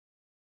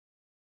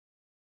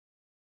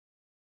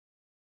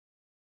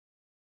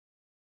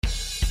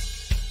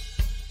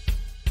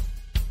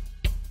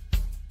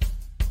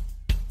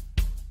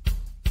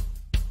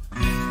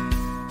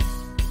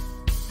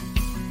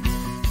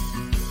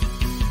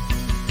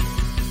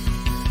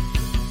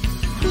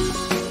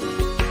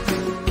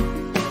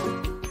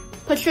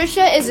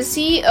Patricia is the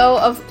CEO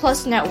of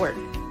Plus Network,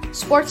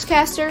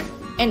 sportscaster,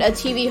 and a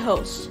TV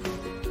host.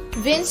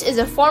 Vince is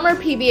a former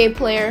PBA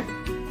player,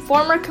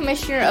 former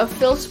commissioner of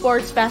Phil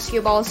Sports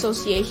Basketball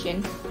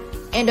Association,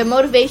 and a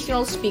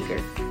motivational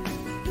speaker.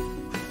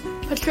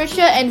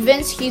 Patricia and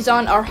Vince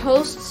Hizon are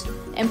hosts,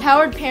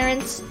 empowered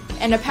parents,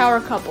 and a power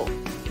couple.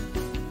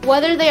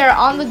 Whether they are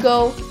on the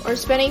go or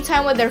spending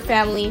time with their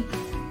family,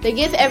 they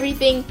give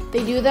everything,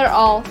 they do their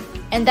all,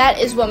 and that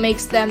is what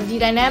makes them the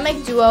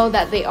dynamic duo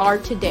that they are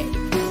today.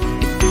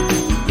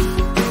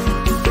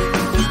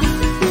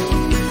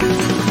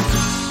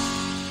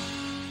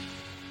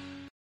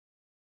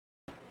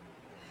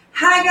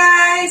 Hi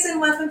guys, and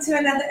welcome to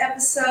another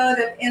episode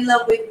of In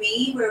Love With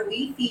Me, where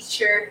we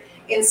feature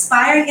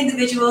inspiring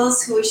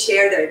individuals who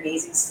share their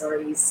amazing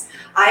stories.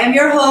 I am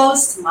your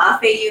host,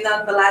 Mafe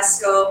Yunan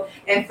Velasco,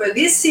 and for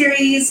this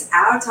series,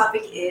 our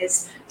topic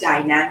is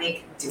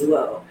Dynamic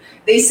Duo.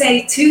 They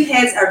say two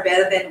heads are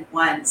better than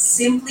one.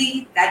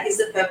 Simply, that is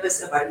the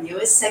purpose of our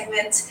newest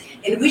segment,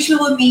 in which we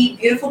will meet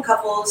beautiful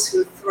couples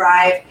who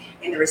thrive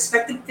in their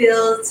respective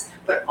fields,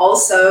 but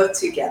also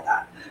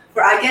together.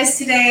 For our guest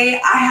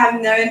today, I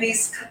have known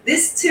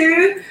these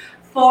two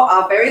for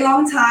a very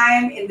long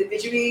time.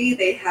 Individually,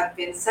 they have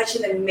been such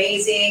an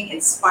amazing,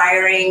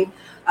 inspiring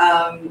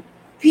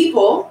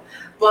people.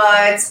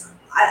 But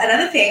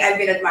another thing I've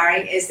been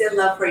admiring is their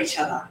love for each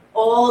other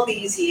all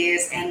these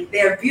years, and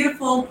their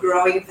beautiful,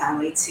 growing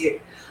family too.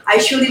 I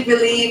truly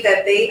believe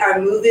that they are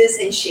movers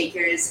and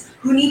shakers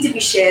who need to be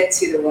shared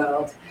to the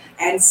world.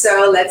 And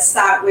so let's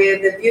start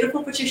with the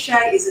beautiful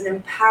Patricia is an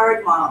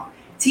empowered mom,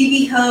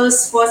 TV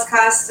host,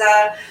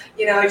 sportscaster,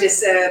 just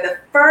the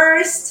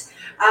first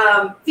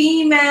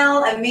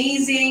female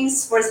amazing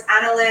sports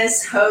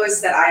analyst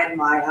host that I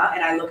admire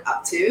and I look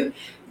up to.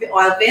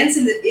 While Vince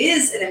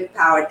is an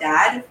empowered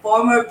dad,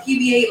 former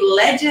PBA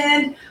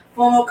legend,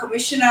 former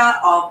commissioner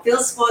of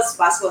Phil Sports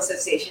Basketball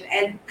Association,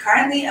 and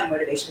currently a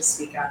motivational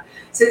speaker.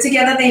 So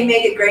together they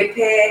make a great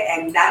pair,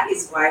 and that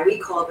is why we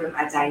call them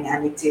a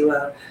dynamic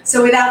duo.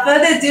 So without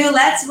further ado,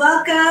 let's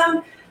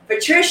welcome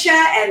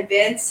Patricia and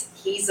Vince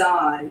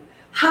Hizon.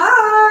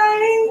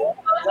 Hi.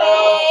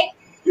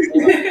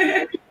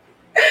 Hey.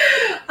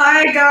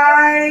 Hi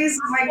guys.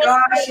 Oh my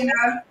gosh,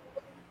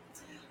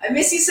 I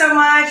miss you so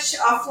much.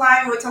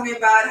 Offline, we were talking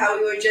about how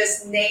we were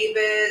just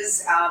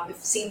neighbors. It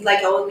seemed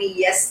like only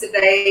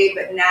yesterday,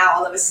 but now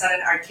all of a sudden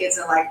our kids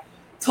are like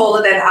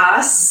taller than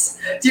us.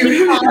 Do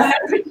you remember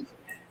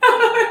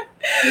that?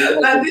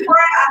 But before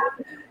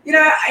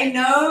I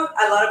know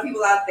a lot of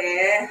people out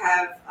there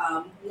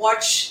have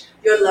watched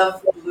your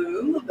love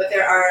bloom, but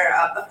there are,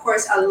 of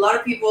course, a lot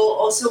of people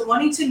also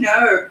wanting to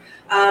know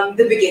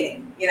the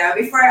beginning.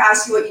 Before I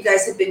ask you what you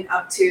guys have been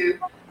up to,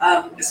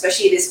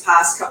 especially this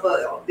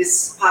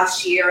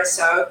past year or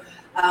so,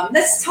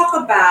 let's talk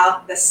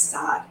about the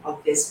start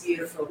of this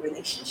beautiful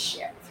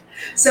relationship.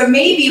 So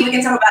maybe we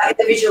can talk about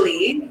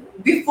individually.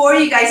 Before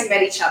you guys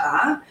met each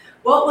other,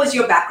 what was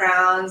your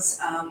backgrounds?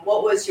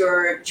 What was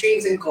your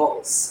dreams and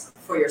goals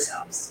for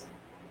yourselves?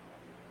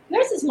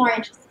 Yours is more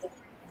interesting.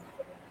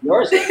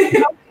 Yours?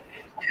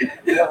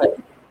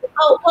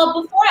 Oh,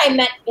 well, before I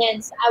met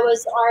Vince, I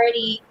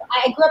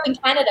grew up in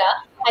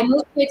Canada. I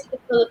moved here to the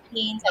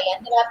Philippines. I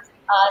ended up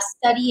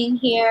studying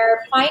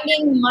here,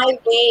 finding my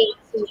way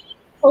to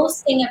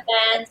hosting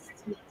events,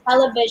 to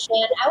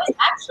television. I was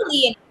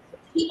actually in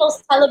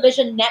People's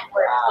Television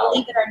Network,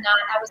 believe it or not.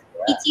 I was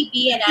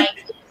PTV, and I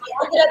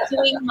ended up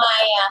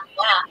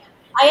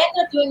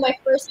doing my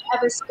first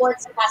ever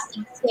sports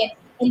casting stint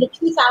in the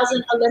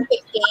 2000 Olympic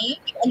Games,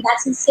 and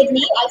that's in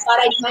Sydney. I thought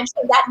I'd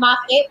mention that,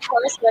 Mafe, of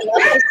course,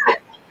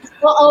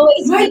 will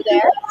always be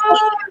there.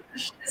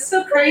 Gosh, that's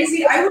so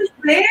crazy. I was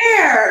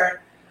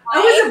there. I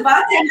was a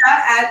bartender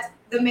at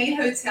the main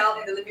hotel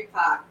in the Olympic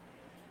Park.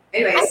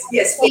 Anyways,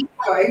 yes, keep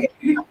going.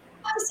 I have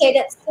to say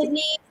that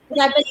Sydney,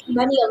 because I've been to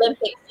many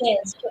Olympic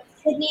Games, but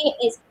Sydney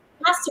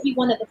has to be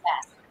one of the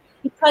best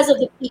because of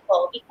the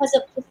people, because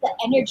of just the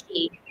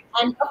energy.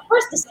 And of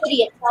course, the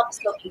city itself is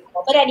so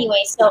beautiful. But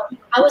anyway, so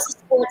I was a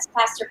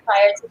sportscaster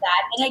prior to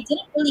that, and I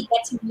didn't really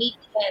get to meet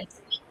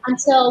Vince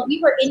until we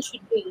were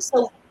introduced.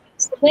 So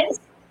Vince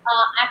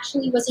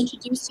actually was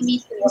introduced to me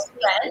through a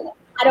friend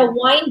at a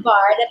wine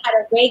bar that had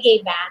a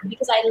reggae band,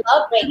 because I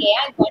love reggae.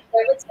 I went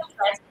there with some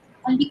friends,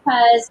 and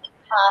because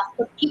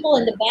the people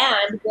in the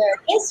band were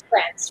his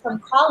friends from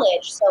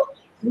college, so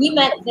we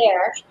met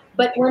there.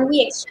 But when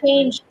we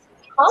exchanged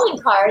calling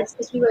cards,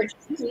 because we were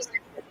introduced,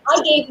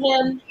 I gave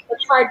him the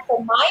card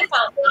for my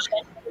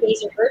foundation, the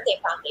Today's Your Birthday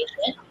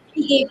Foundation.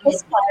 He gave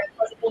his card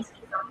for the Vince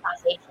Hizon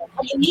Foundation.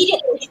 And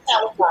immediately we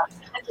fell in love.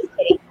 I'm just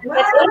kidding.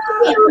 That's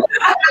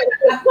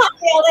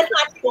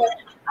not true.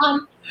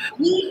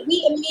 We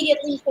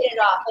immediately hit it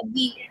off, and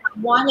we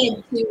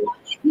wanted to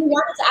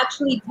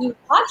actually do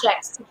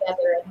projects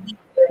together. And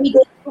we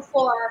did it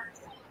before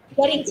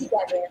getting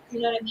together.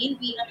 You know what I mean?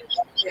 We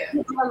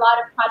did a lot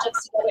of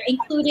projects together,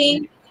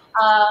 including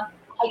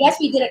I guess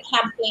we did a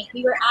campaign.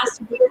 We were asked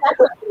to do it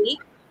separately.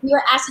 We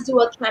were asked to do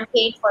a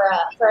campaign for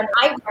an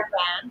eyewear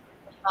brand,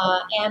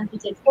 and we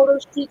did photo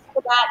shoots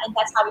for that, and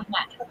that's how we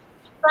met.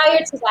 prior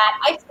to that,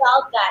 I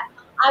felt that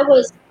I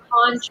was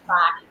on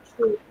track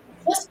to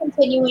just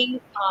continuing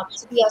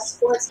to be a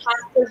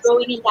sportscaster,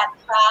 growing in that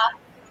craft,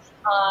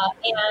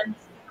 and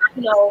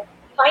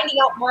finding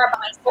out more about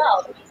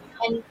myself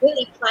and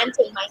really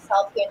planting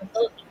myself here in the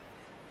Philippines.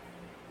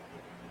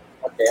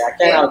 Okay, I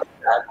can't outdo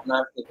that. I'm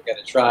not even going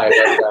to try.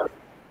 But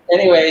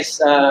anyways,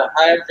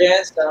 hi,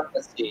 Vince.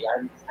 Let's see.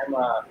 I'm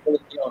a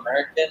Filipino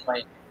American.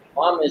 My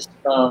mom is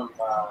from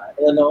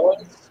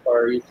Illinois,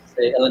 or you could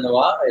say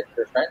Illinois if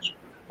you're French.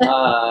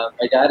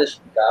 My dad is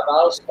from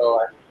Davao,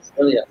 so I'm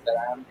really a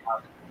fan.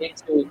 Came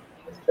to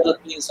the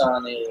Philippines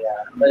on a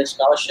athletic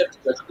scholarship to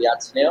go to the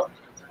Ateneo.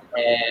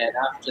 And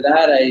after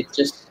that, I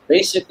just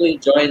basically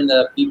joined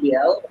the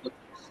PBL, which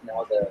is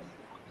now the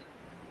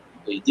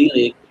D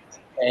League,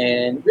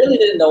 and really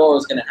didn't know what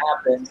was going to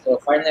happen. So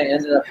finally, I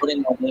ended up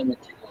putting my name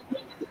into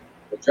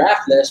the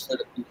draft list for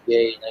the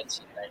PBA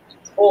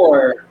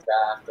 1994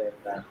 draft,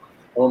 and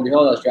lo and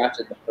behold, I was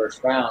drafted in the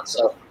first round.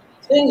 So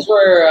things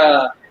were,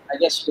 I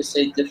guess you could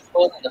say,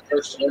 difficult in the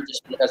first year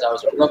just because I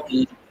was a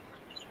rookie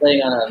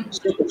playing on a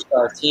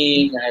superstar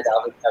team. I had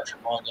Alvin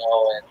Patrimonio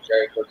and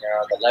Jerry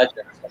Cordero, the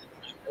legends,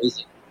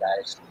 amazing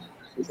guys,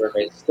 super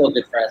amazing, still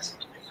good friends.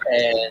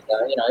 And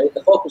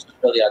the focus was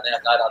really on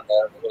them, not on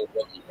the little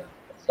rookie.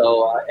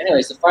 So,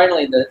 anyways,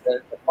 finally,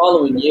 the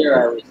following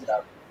year, I was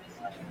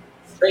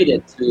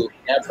traded to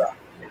Nebra,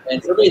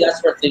 and for me,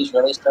 that's where things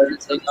really started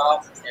to take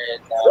off.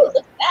 And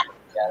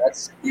yeah,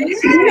 that's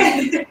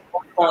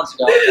 4 months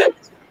ago.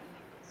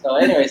 So,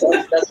 anyways,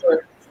 that's where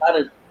a lot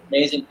of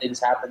amazing things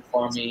happened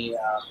for me.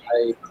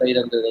 I played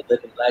under the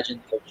living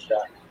legend, Coach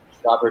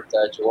Robert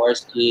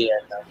Jaworski,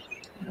 and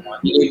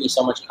he gave me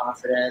so much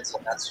confidence,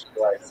 and that's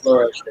where I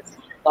flourished. And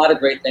a lot of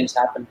great things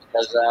happened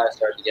because of that. I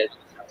started to get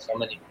so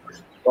many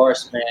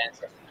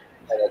endorsements.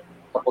 I had a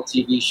couple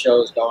TV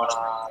shows going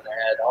on.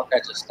 I had all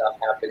kinds of stuff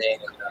happening,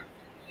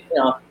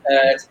 and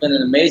it's been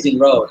an amazing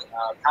road.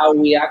 How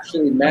we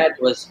actually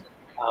met was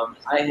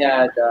I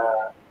had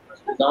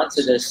gone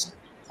to this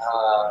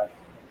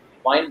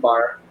wine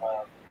bar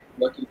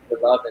looking for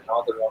love in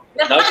all the wrong.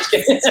 No, just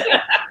kidding.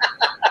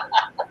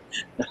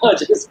 No,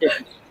 just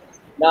kidding.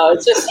 No,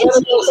 it's just one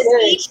of those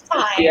things.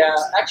 Yeah,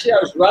 actually, I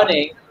was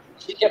running.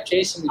 She kept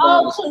chasing me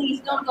down. Oh,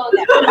 please don't go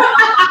there.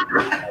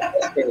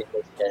 Just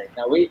kidding.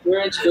 Now, we were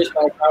introduced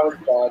by Power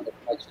Dog,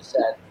 like you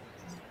said.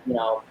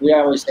 We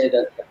always say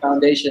that the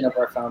foundation of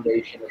our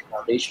foundation is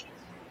foundation.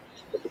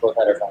 Because we both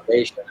had our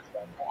foundations.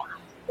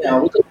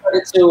 And, we just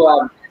started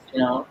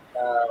to,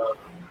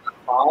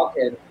 talk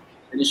and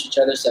finish each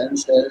other's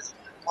sentences.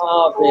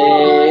 Oh,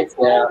 babe.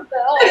 Yeah.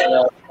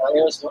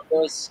 It was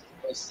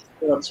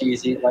a little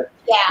cheesy, but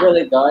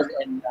really good.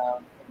 And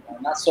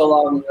not so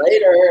long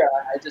later,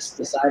 I just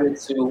decided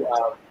to,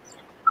 I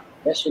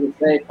guess you would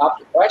say, pop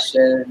the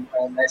question.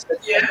 And I said,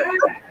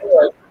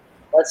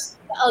 let's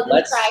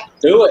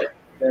do it.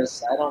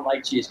 Because I don't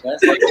like cheese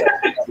mints. So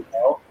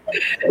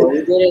we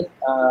did it,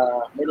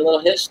 made a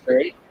little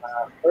history.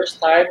 First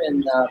time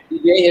in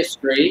PBA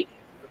history,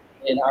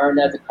 in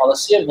Arnett, the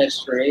Coliseum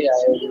history,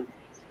 I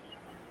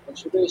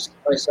introduced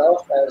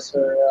myself as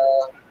her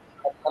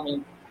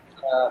upcoming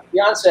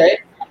fiance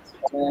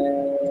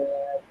and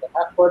the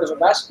half court of a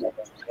basketball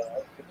game.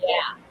 So,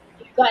 yeah,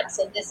 the guts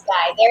of this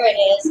guy. There it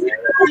is.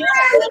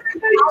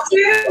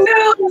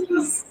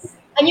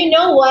 And you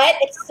know what?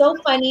 It's so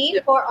funny.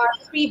 For our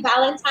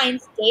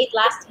pre-Valentine's date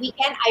last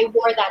weekend, I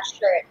wore that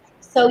shirt.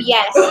 So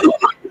yes,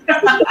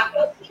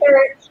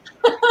 shirt.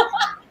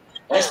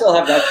 I still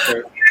have that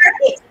shirt.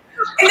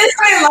 And that's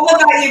what I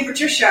love about you,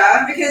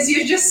 Patricia, because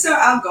you're just so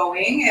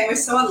outgoing and we're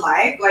so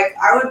alike. Like,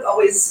 I would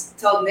always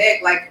tell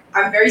Nick, like,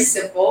 I'm very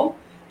simple.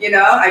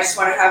 I just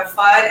want to have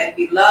fun and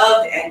be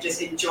loved and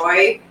just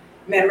enjoy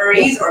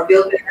memories or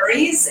build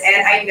memories.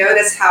 And I know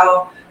that's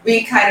how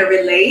we kind of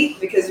relate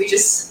because we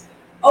just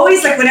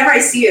always, like, whenever I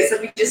see you, so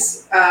we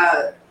just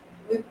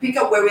we pick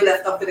up where we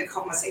left off with the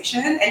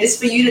conversation. And just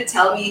for you to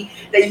tell me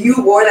that you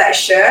wore that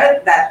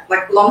shirt that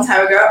like long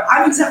time ago,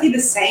 I'm exactly the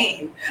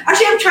same.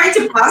 Actually, I'm trying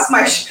to pass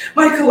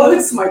my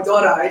clothes to my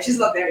daughter, and she's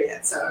not there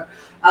yet. So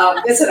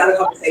that's another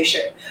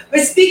conversation.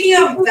 But speaking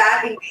of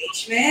that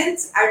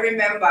engagement, I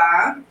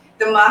remember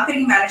the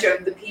marketing manager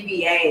of the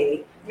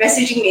PBA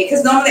messaging me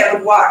because normally I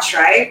would watch,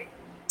 right?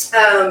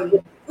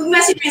 Would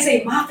message me and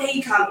say, "Mafe,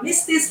 you can't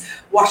miss this.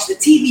 Watch the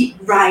TV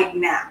right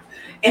now."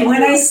 And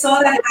when I saw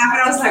that happen,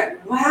 I was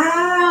like,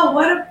 wow,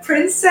 what a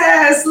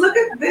princess. Look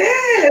at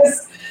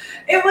this.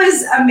 It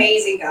was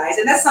amazing, guys.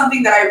 And that's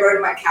something that I wrote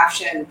in my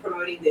caption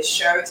promoting this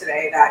show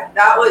today,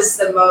 that was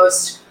the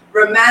most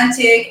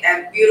romantic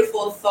and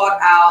beautiful, thought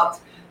out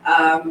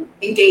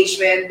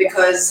engagement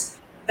because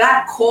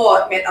that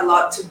court meant a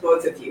lot to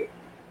both of you,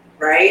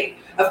 right?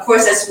 Of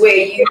course, that's where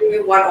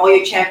you won all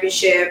your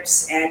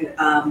championships and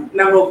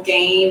memorable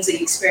games that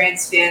you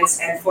experienced, Vince.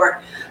 And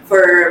for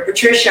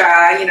Patricia,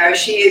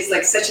 she is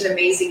like such an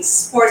amazing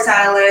sports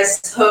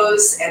analyst,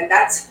 host, and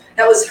that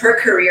was her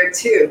career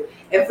too.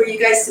 And for you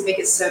guys to make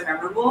it so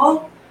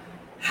memorable,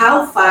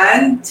 how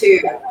fun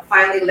to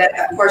finally let,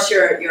 of course,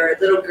 your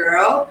little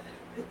girl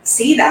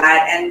see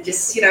that and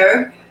just,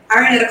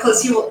 Araneta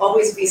Coliseum will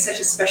always be such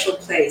a special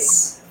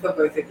place for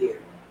both of you.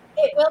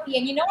 It will be.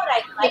 And you know what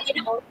I like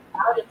the most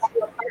about it too,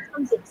 apart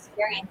from the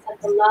experience and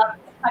the love,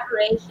 the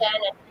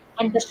preparation,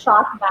 and the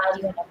shock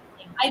value and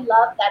everything. I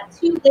love that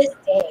to this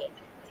day,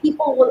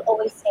 people will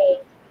always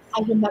say,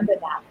 I remember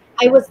that.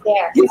 I was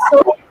there.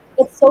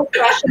 It's so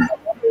fresh in my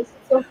memories,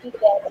 it's so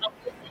vivid.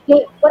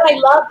 And what I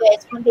love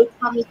is when they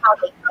tell me how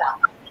they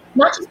felt.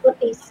 Not just what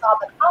they saw,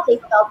 but how they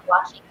felt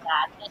watching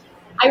that. And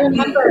I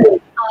remember, I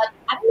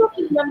don't know if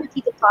you remember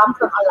Tita Tom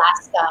from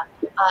Alaska.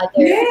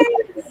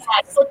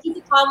 So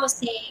Tita Tom was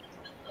saying,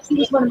 he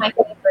was one of my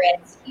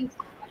favorites. He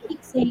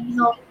keeps saying,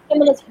 him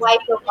and his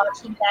wife were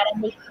watching that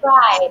and they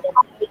cried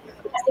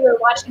as they were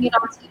watching it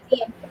on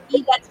TV. And for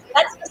me, that's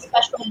a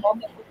special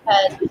moment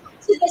because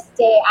to this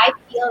day, I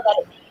feel that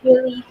it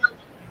really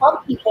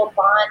helped people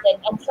bond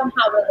and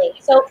somehow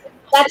relate. So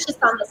that's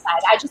just on the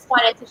side. I just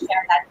wanted to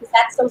share that because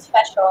that's so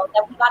special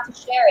that we got to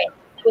share it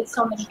with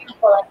so many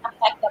people and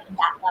affect them in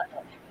that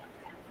level.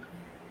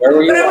 Where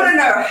were you? But I want to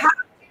know, how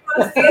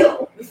did you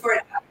feel before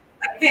it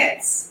happened? Like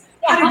Vince,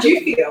 how did you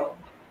feel?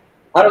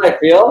 How did I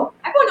feel?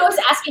 Everyone always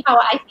asking how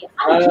I feel.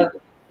 How did you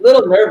feel? A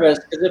little nervous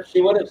because if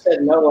she would have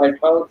said no, I'd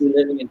probably be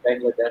living in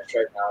Bangladesh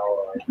right now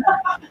or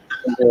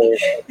in the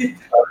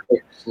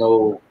Arctic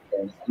snow.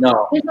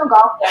 No. There's no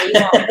golf there, you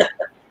know.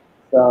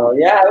 So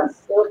yeah, it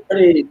was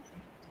pretty.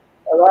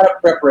 A lot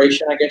of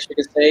preparation, I guess you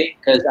could say,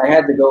 because I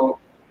had to go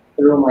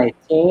through my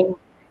team.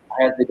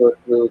 I had to go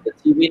through the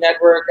TV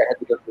network. I had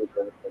to go through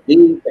the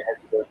league. I had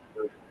to go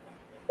through the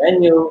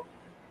venue,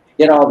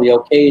 get all the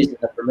okays and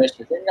the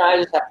permissions. And I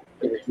just have to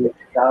give a huge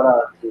shout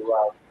out to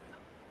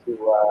the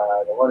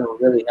one who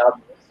really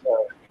helped me.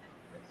 So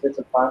it's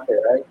a Ponte,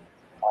 right?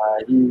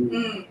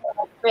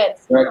 Greg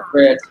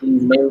Fritz, he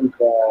made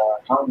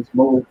mountains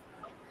move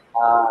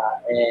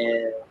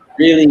and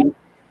really,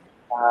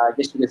 I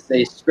guess you could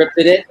say,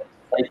 scripted it.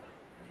 Like,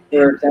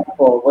 for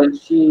example, when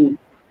she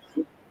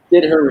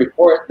did her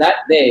report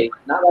that day,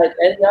 not like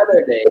any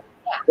other day,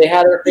 they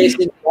had her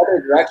facing the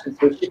other direction,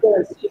 so she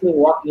couldn't see me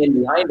walking in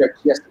behind her.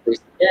 She has to face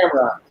the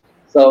camera.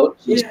 So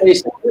she's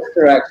facing this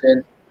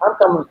direction. I'm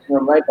coming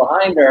from right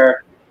behind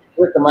her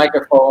with the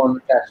microphone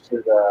attached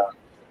to the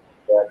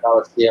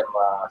Coliseum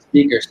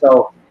speaker.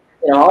 So,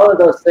 all of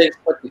those things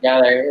put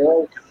together, it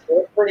was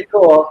pretty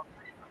cool.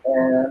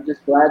 And I'm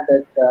just glad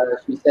that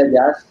she said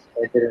yes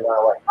and didn't run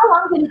away. How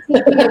long did it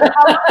take you? I'm going to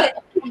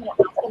ask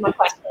him a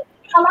question.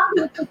 How long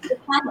did it take you to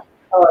plan it?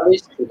 Oh, at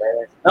least 2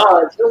 minutes. No,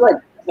 it feels like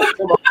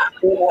 2 months,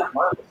 2.5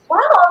 months. Wow,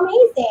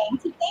 amazing.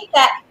 To think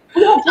that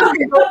we have just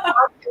been going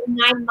on for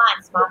 9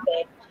 months,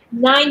 Moffat.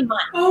 9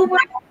 months. Oh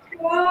my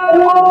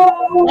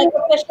God. Like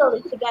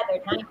officially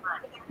together, 9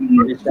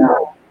 months.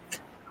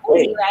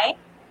 Crazy, right?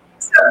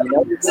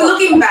 So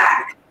looking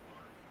back,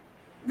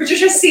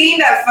 Patricia, seeing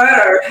that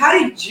photo, how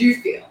did you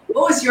feel?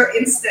 What was your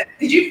instant?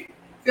 Did you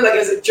feel like it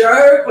was a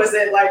joke? Was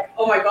it like,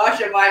 oh my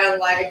gosh, am I on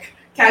like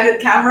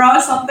candid camera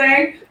or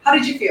something? How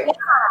did you feel? Yeah,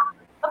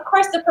 of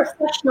course, the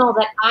professional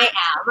that I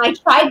am, I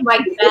tried my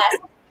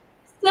best.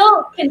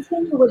 Still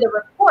continue with the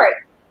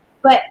report,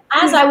 but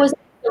as I was in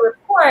the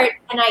report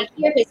and I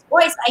hear his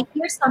voice, I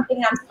hear something,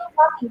 and I'm still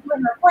talking,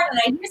 doing the report, and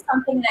I hear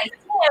something, and I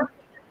see him,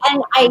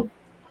 and I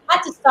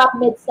had to stop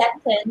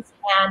mid-sentence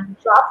and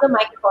drop the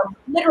microphone,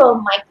 literal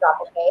mic drop,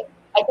 okay?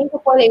 I think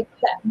before the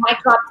mic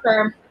drop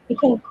term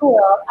became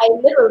cool, I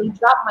literally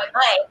dropped my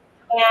mic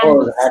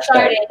and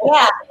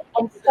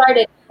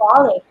started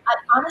bawling.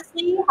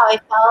 Honestly, how I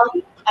felt,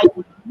 I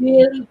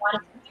really wanted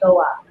to throw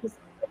up. It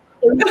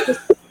was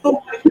just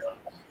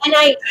and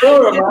so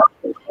romantic,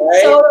 right?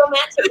 So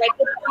romantic, right?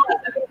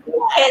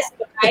 Kissed,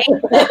 right?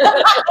 It would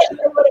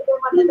have been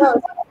one of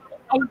those.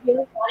 I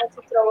really wanted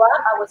to throw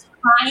up. I was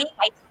crying.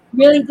 I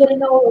really didn't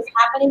know what was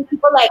happening.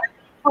 People like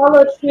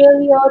Paulo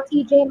Trillo,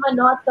 TJ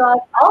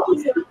Manotta, all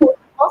these people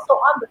also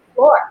on the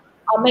floor.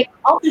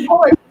 All people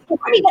were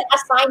not even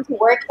assigned to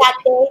work that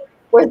day.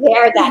 Were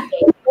there that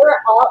day. They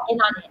were all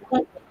in on it.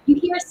 And you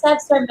hear Seb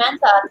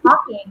Sarmenta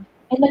talking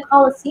in the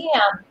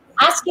Coliseum,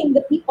 asking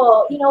the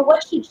people,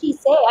 what should she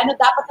say? I know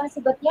dapat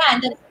sagot niya,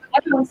 and then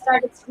everyone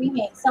started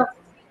screaming. So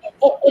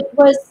it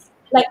was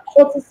like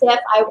it's as if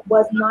I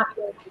was not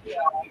really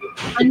there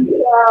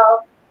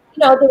until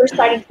they were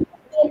starting to be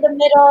in the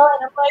middle,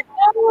 and I'm like, no,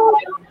 I don't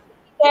want to be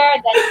there.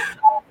 And then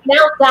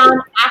knelt down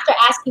after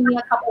asking me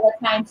a couple of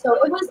times. So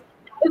it was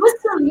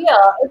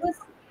surreal. It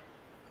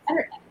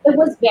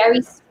was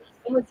very sweet.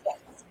 It was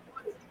very sweet.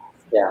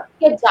 Yeah.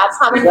 Good job,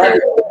 commentary.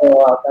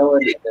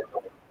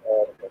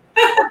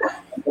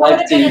 Live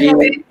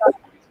TV.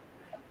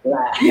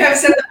 You have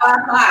set the bar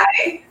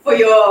high for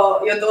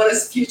your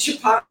daughter's future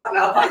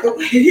partner, by the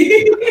way.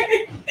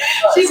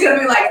 She's going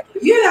to be like,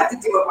 you have to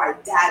do what my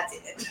dad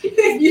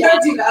did. You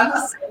don't do that. I'm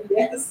not saying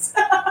yes.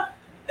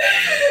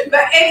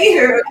 But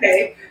anywho,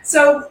 okay.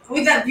 So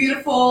with that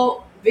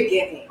beautiful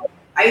beginning,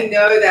 I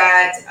know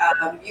that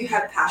you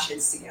had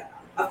passions together.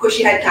 Of course,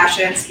 you had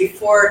passions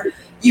before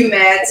you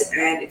met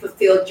and it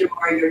fulfilled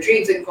your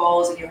dreams and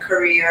goals in your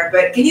career.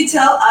 But can you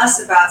tell us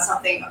about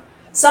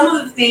some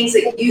of the things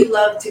that you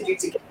love to do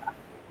together?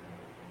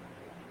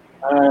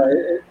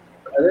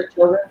 Are there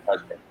children?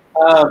 Okay.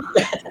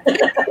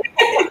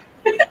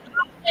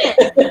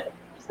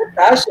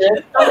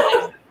 Passion.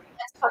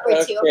 That's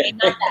covered too. Okay,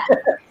 not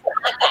that.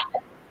 Not that.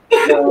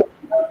 So,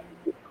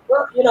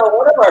 well,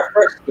 one of our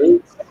first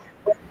dates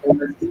was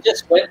we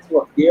just went to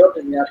a field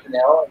in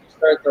Yaphanel and we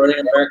started throwing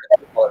American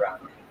football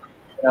around.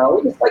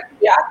 We just like to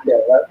be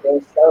active. That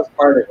was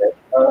part of it.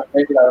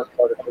 Maybe that was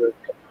part of it.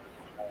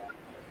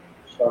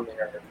 Showing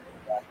her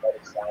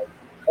athletic side.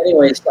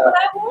 Anyways, But I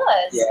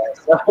was. yeah,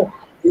 so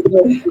we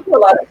do a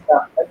lot of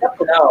stuff. Like up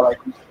to now, like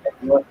we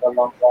went for a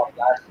long walk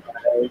last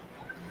night.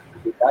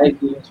 We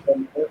Vikings,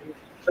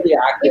 pretty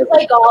active. We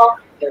play golf.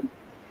 We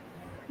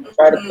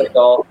try to play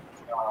golf.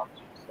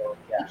 So We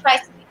yeah. try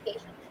to be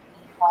patient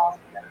with golf.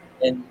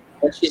 And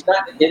when she's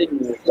not hitting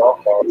me with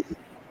golf balls,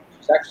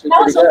 she's actually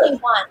That pretty was good. only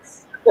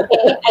once.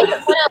 Okay, I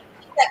just want to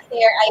make that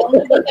clear. I only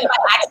did it by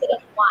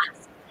accident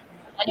once,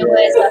 and it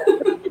was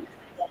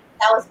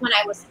that was when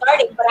I was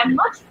starting. But I'm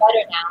much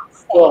better now.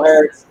 Still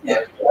hurts.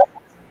 Yeah. But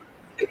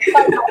we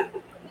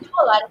do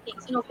a lot of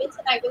things. Vince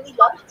and I really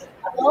love to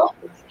travel,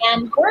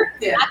 and work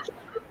actually,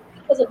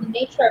 because of the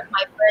nature of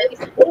my work, it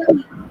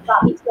really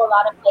brought me to a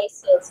lot of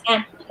places.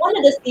 And one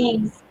of the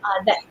things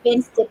that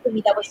Vince did for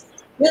me that was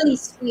really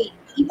sweet,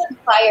 even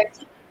prior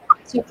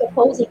to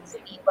proposing to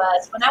me,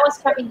 was when I was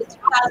covering the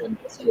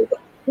 2002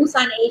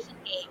 Busan Asian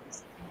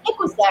Games. Nick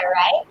was there,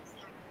 right?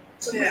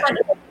 So Yeah. Busan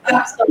so I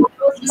was covering,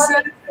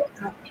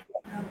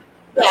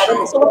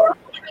 so we're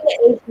covering the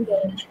Asian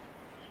Games.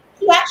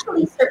 He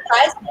actually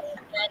surprised me,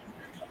 and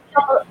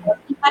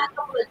he had a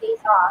couple of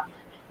days off,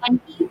 and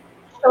he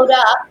showed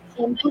up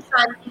in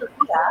Busan,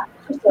 Korea.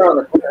 Just around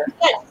the corner.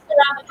 Yeah, just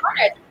around the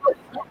corner. It's a quick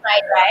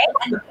ride, right?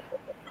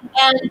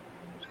 And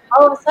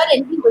all of a sudden,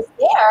 he was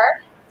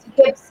there to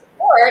give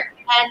support,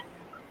 and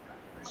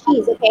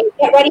cheese, okay?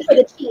 Get ready for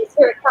the cheese.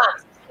 Here it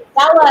comes.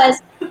 That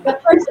was the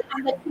first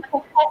time that he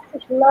professed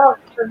his love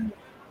for me.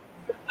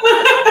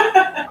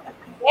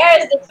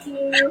 There's the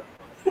cheese.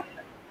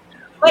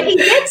 But he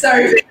did.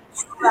 Sorry.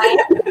 Right?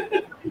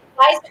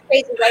 Guys are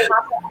crazy, right,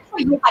 Martha? I'm sure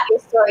you have your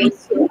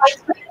stories too. I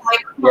took the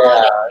microphone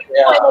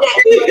Yeah. and pointed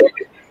at you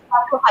and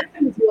also had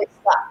to do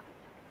stuff.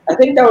 I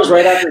think that was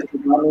right after she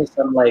brought me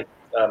some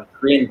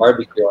Korean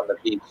barbecue on the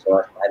beach, so I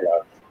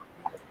love.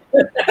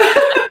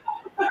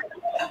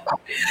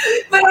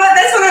 But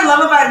that's what I love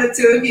about the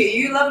two of you.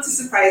 You love to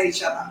surprise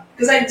each other.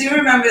 Because I do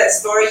remember that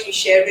story you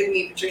shared with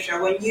me, Patricia,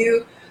 when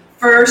you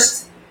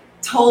first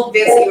told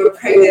Vince you were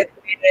pregnant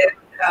with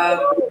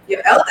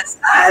your eldest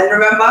son,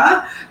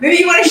 remember? Maybe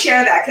you want to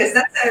share that, because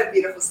that's a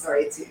beautiful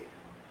story too.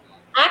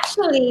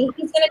 Actually,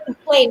 he's going to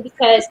complain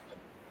because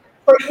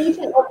for each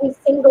and every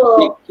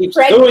single He keeps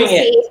pregnancy, doing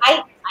it.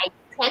 I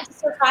tend to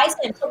surprise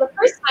him. So the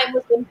first time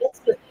was when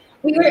Vince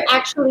we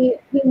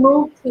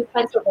moved to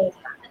Pennsylvania.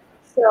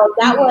 So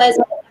that was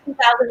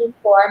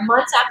 2004,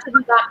 months after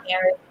we got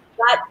married.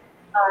 Got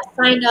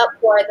signed up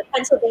for the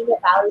Pennsylvania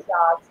Valley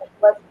Dogs and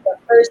was the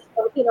first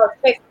Filipino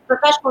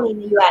professional in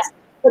the U.S.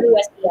 for the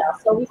USBL.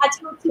 So we had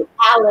to move to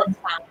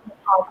Allentown, of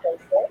all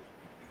places.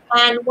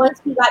 And once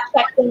we got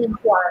checked into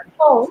our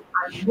home,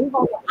 our new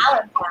home in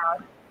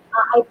Allentown,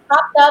 I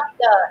propped up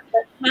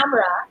the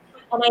camera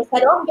and I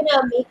said, "Oh, I'm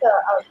gonna make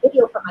a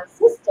video for my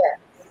sister.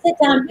 Sit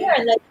down here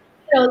and let's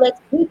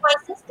meet my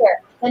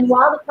sister." And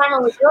while the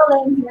camera was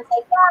rolling, he was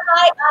like, "Yeah,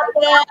 hi,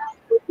 Abed.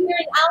 We're here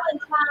in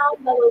Allentown,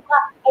 blah, blah,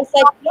 blah." I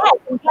said, "Yes,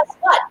 and guess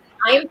what?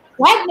 I'm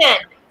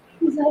pregnant."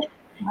 He's like,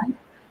 "What?"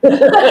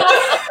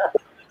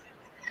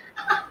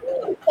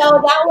 So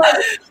that was a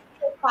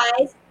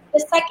surprise. The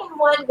second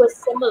one was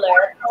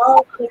similar.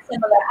 All was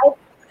similar.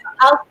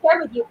 I'll share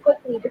with you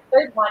quickly the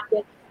third one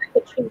with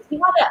Patricia.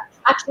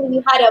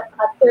 We had a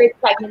third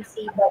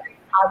pregnancy, but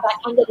that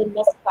ended in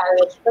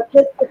miscarriage. But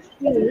with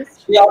Patrice,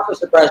 She also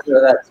surprised me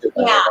with that too.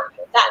 yeah,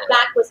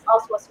 that was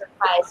also a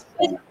surprise.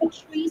 With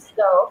Patrice,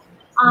 though,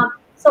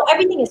 so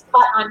everything is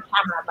caught on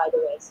camera, by the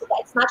way. So that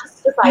it's not just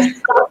a surprise;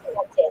 it's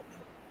documented.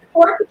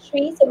 For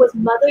Patrice, it was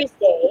Mother's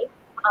Day,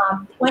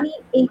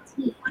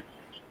 2018.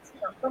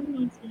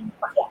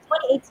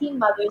 2018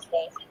 Mother's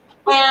Day.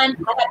 And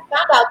I had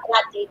found out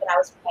that day that I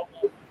was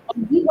pregnant.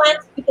 And we went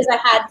because I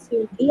had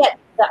to be at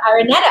the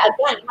Araneta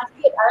again. You have to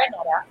be at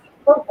Araneta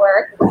for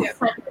work on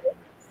Sunday.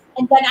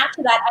 And then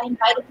after that, I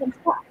invited him to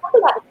go to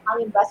that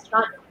Italian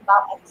restaurant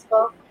about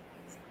Expo.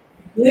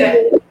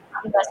 Really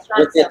Italian restaurant.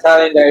 With the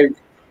Italian guy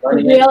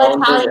running the real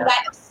Italian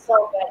guy was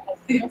so good. I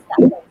missed that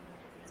place.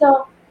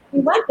 So we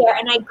went there,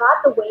 and I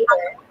got the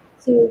waiter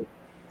to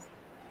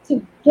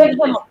give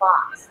him a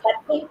box that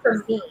came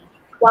from me.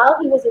 While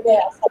he was away,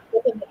 I said,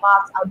 "Give him the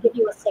box, I'll give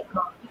you a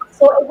signal."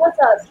 So it was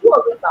a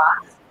jewelry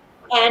box,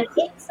 and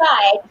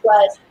inside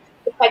was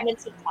the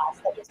pregnancy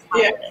test that was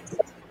positive. So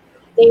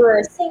they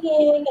were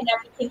singing and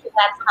everything, because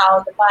that's how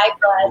the vibe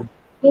was.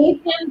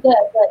 Gave him the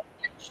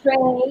tray,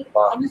 and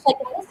he's like,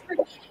 "Is this for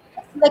me?"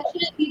 Like,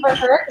 should it be for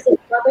her because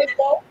it's Mother's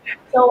Day?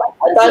 So I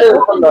thought it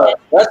was from the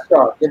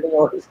restaurant giving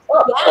away his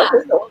stuff. Yeah. I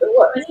didn't know what it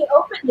was. When he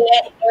opened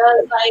it, it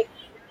was like,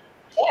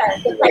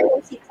 the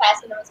pregnancy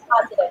test, and it was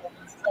positive. And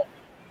I was like,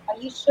 "Are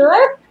you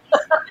sure?"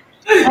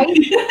 Are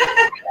you sure?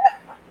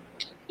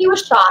 He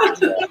was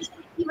shocked.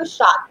 He was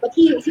shocked, but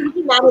he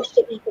managed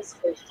to eat his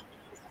food.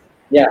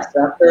 Yes,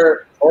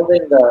 after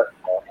holding it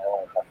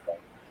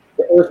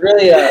was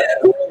really a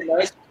really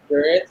nice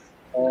experience,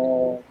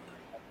 and I'm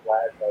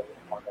glad that we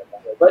found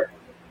that way. But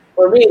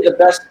for me, the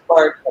best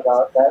part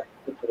about that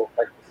particular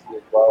pregnancy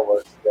as well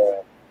was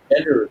the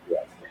gender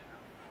reveal.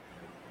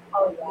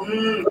 Oh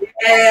yeah.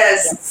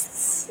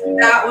 Yes, Yeah,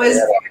 that was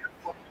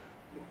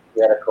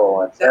we had a cool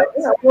one. So, that,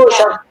 it was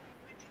some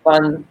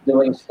fun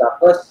doing stuff.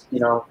 Plus, we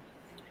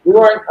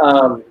weren't,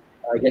 I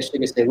guess you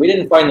could say, we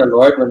didn't find the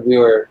Lord when we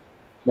were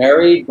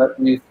married, but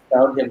we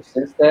found Him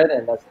since then,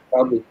 and that's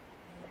probably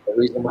the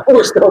reason why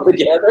we're still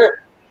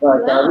together.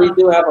 But we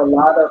do have a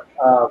lot of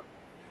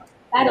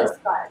Battle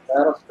scars.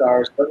 battle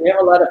scars, but we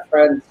have a lot of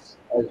friends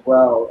as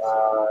well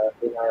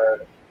in our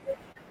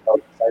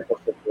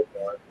discipleship group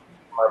or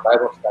our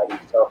Bible study.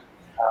 So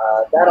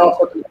that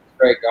also keeps us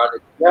very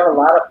grounded. We have a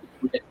lot of people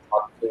we can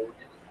talk to.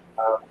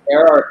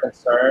 Air our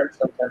concerns,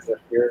 sometimes our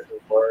fears or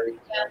worries,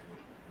 and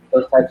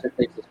those types of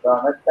things as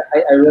well. And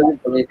I really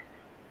believe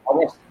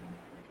almost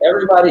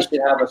everybody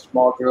should have a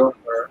small group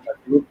or a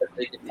group that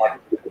they can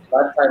talk to. A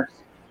lot of times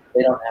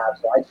they don't have.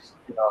 So I just,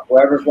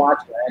 whoever's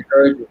watching, I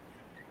encourage you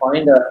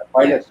find a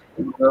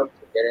small group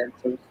to get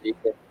into so you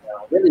can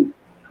really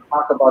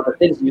talk about the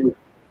things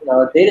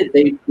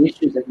day-to-day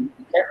issues that you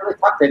can't really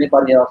talk to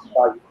anybody else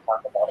about. You can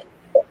talk about it.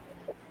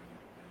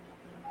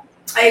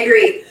 I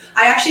agree.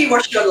 I actually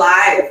watched your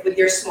live with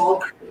your small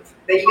group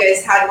that you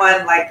guys had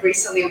one like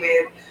recently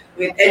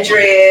with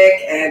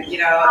Edric and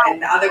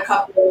and other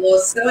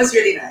couples. That was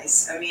really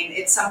nice. I mean,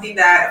 it's something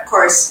that, of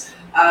course,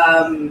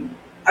 I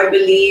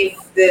believe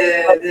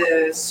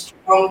the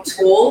strong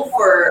tool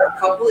for a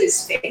couple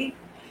is faith.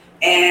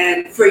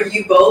 And for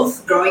you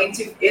both growing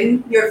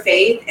in your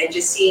faith and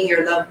just seeing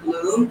your love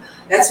bloom,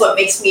 that's what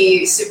makes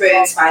me super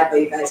inspired by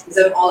you guys because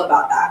I'm all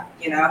about that.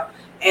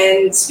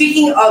 And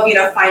speaking of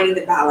finding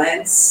the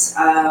balance,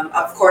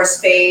 of course,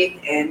 faith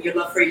and your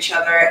love for each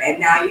other, and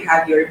now you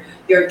have your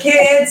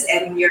kids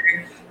and your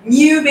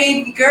new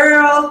baby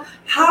girl.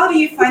 How do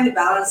you find the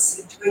balance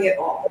in doing it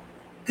all?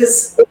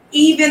 Because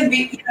even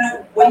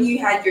when you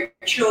had your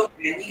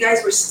children, you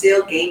guys were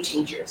still game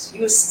changers.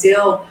 You were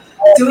still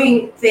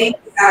doing things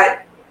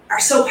that are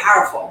so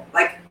powerful.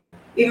 Like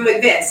even with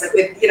Vince, like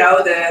with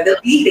the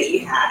lead that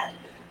you had.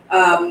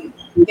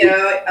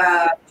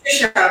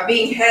 Patricia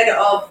being head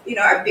of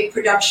a big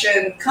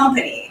production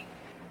company.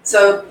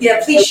 So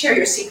yeah, please share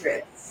your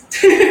secrets.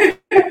 She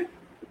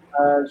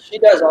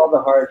does all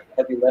the hard,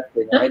 heavy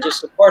lifting, and I just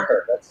support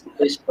her. That's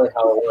basically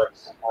how it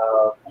works.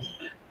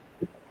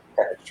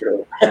 Kind of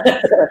true.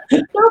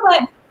 No,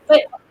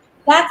 but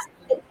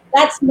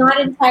that's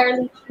not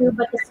entirely true.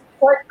 But the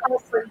support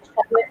for each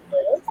other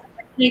is,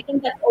 and I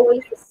think that's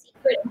always the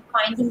secret in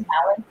finding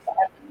balance to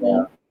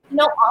everything.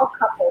 Yeah. All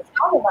couples,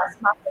 all of us,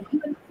 Martha, you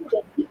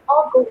included, we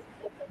all go through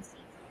different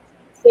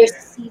seasons. There's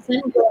a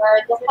season where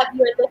the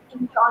heavier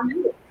lifting is on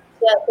you.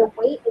 The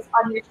weight is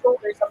on your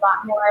shoulders a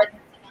lot more than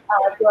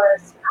your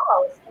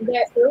spouse. And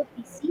there will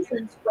be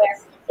seasons where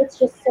it's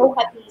just so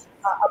heavy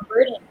a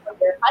burden for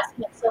your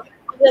husband. So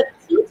the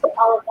key to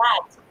all of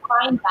that, to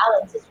find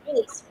balance, is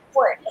really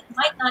support. It's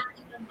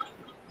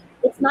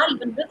not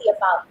even really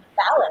about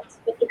balance,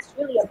 but it's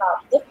really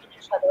about lifting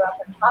each other up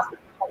and propping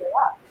each other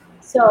up.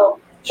 So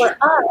for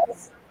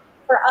us,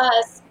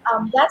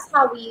 that's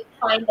how we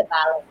find the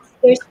balance.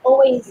 There's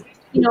always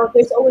going to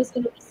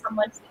be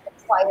someone who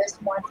requires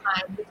more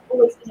time. There's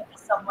always going to be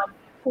someone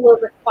who will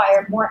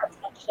require more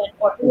attention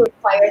or who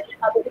requires the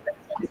other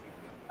person to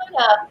kind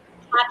of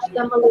catch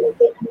them a little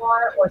bit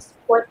more or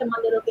support them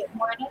a little bit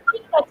more. And I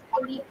think that's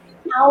really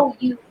how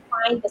you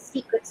find the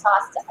secret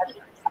sauce to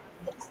everything.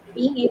 It's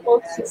being able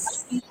to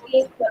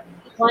appreciate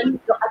what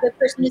the other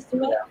person is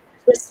doing,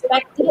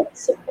 respect it,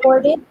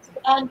 support it,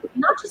 and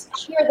not just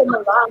cheer them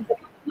along, but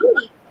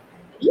really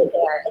be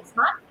there. It's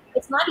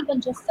not even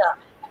just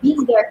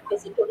being there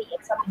physically,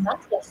 it's a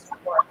mental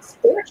support,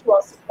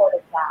 spiritual support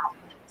of that.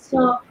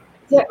 So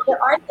there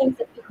are things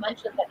that you've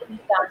mentioned that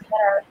we've done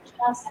that are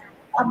just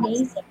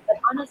amazing. But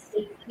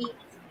honestly, we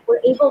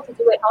were able to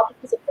do it all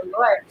because of the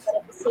Lord, but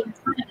at the same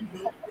time,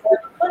 the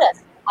Lord put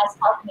us as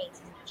helpmates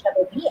to each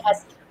other, me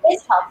as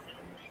his helpmate.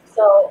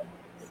 So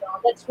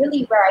that's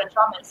really where I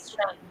draw my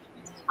strength.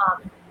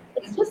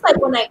 It's just like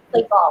when I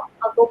play golf.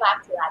 I'll go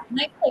back to that. When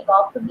I play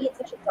golf, for me, it's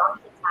such a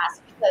daunting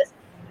task because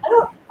I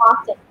don't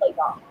often play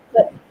golf.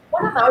 But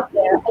when I'm out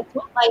there, I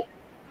don't like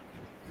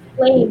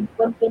playing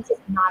when Vince is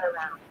not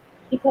around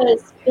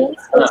because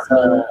Vince gives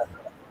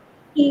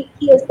me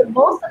he is the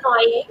most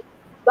annoying,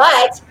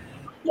 but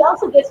he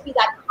also gives me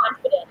that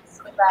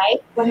confidence,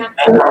 right? When I'm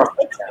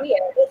it's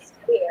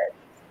weird.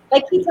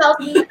 Like he tells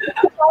me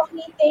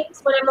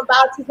things when I'm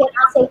about to hit.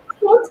 I'll say,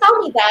 "Don't tell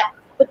me that,"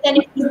 but then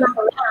if he's not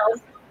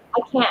around,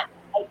 I can't.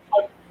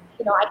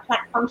 I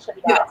can't function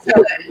well. So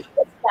it's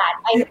that.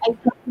 I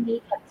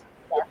definitely have to do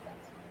that.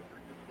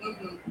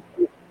 Mm-hmm.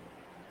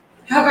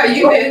 How about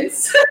you,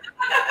 Vince?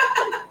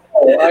 I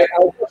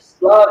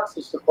just love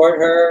to support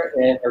her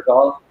in her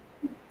golf,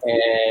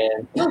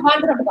 and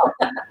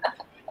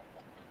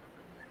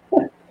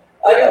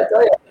I gotta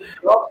tell you,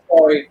 long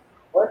story.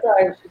 One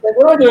time, she's like,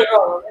 "What am I doing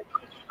wrong?" I'm like,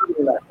 "Don't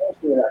relax, don't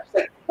relax." She's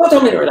like, "Don't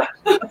tell me to relax."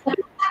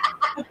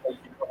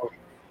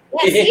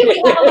 Yeah, see, we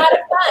have a lot of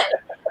fun.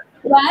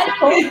 But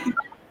hopefully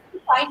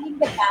finding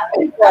the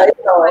balance. Yeah,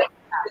 you know,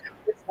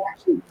 it's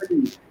actually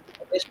pretty,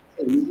 I guess you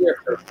could say, easier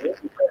for me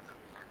because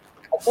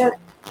I can't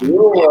do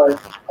what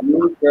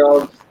you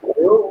girls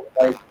do,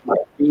 like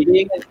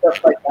feeding and stuff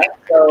like that.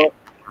 So,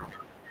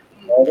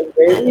 having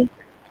baby,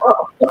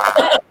 oh,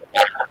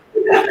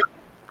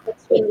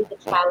 That's really the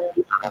challenge.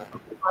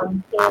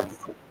 Kids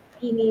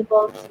being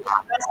able to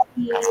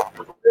breastfeed,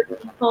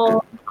 working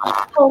home,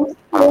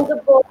 homeschool the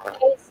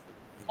boys,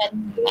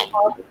 and do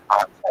all the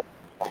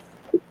things.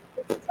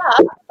 It's tough,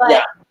 yeah.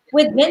 but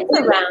with Vince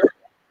around,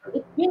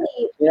 it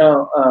really,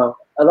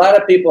 A lot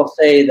of people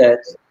say that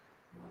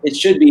it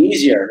should be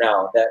easier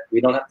now that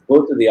we don't have to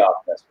go to the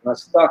office. We're not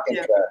stuck in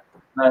traffic,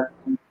 not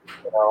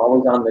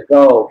always on the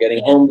go,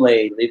 getting home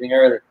late, leaving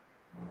early.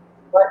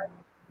 But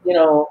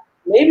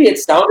maybe it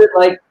sounded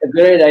like a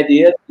good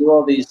idea to do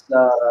all these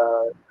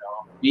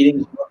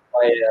meetings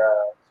by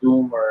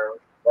Zoom or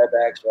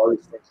WebEx or all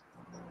these things.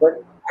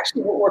 But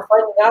actually, what we're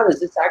finding out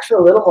is it's actually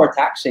a little more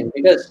taxing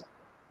because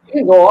you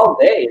can go all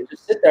day and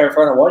just sit there in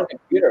front of one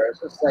computer. It's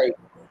just like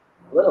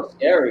a little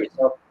scary.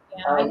 So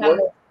yeah, I have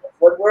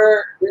what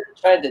we're really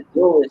trying to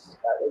do is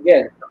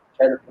again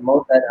try to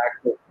promote that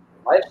active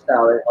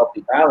lifestyle and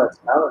healthy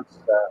balanced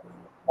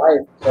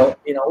life. So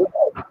we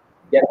gotta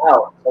get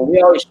out. So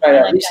we always try to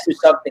at least do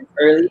something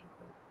early,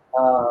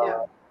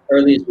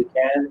 early as we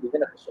can,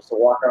 even if it's just a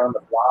walk around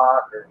the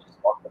block or just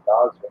walk the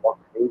dogs or walk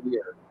the baby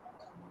or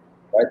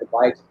ride the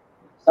bikes,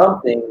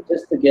 something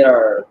just to get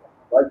our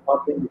blood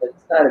pumping. Because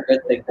it's not a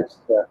good thing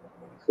just to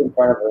sit in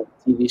front of a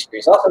TV screen.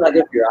 It's also not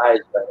good for your eyes,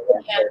 by the way.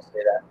 I'm sorry to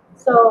say that.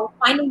 So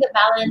finding the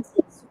balance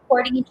is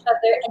supporting each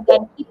other and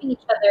then keeping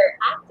each other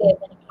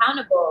active and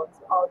accountable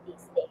to all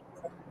these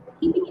things.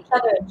 Keeping each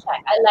other in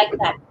check. I like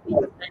that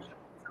Vince mentioned.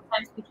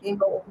 Sometimes we can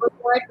go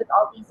overboard with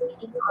all these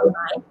meetings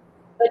online,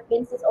 but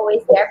Vince is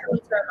always there for me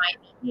to remind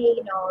me,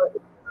 hey,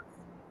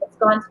 it's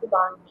gone too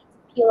long. You need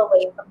to peel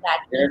away from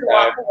that. You need to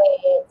walk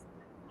away.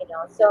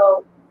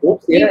 So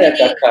oops, the internet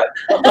got cut.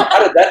 How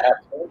did that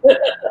happen?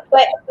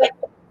 but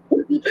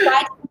we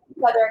try to keep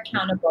each other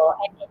accountable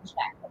and in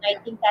check. And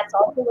I think that's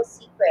also a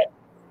secret.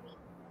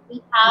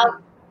 We have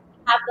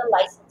the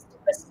license to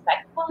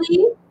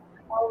respectfully,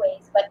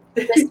 always, but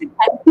respectfully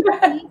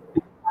keep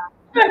each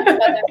other.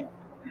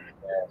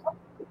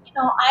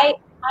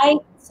 I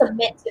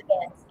submit to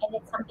Vince, and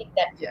it's something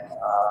that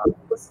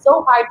was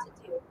so hard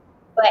to do.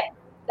 But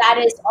that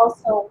is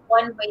also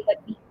one way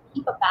that we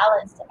keep a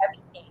balance to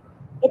everything.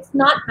 It's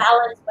not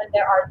balanced when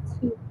there are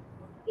two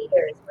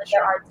leaders, when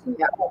there are two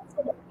heads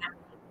in a family.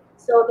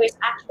 So there's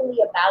actually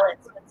a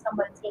balance when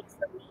someone takes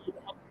the lead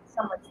and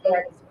someone's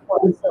there to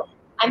support. So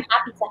I'm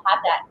happy to have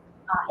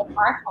that in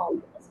our home,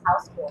 in this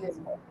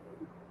household.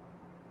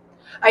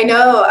 I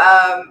know.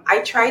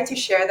 I try to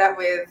share that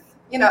with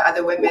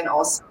other women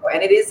also,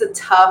 and it is a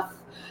tough,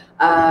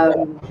 I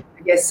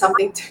guess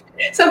something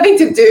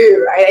to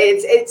do, right?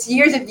 It's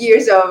years and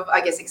years of,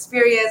 I guess,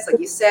 experience, like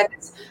you said.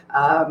 It's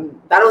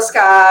battle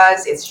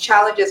scars, it's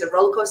challenges, a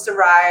roller coaster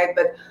ride.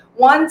 But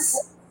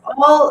once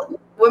all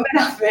women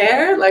out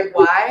there, like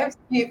wives,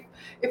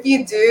 if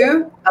you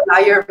do allow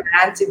your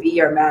man to be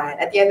your man,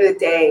 at the end of the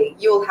day,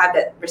 you will have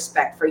that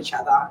respect for each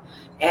other.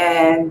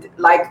 And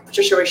like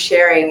Patricia was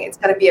sharing, it's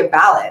going to be a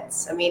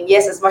balance. I mean,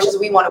 yes, as much as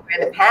we want to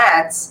wear the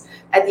pants,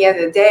 at the end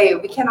of the day,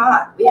 we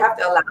cannot. We have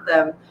to allow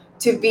them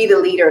to be the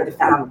leader of the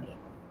family.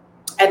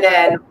 And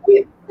then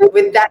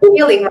with that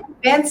feeling,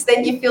 Vince,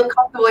 then you feel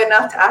comfortable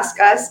enough to ask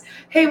us,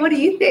 hey, what do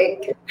you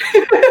think?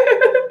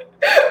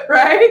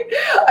 Right?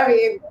 I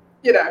mean,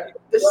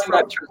 this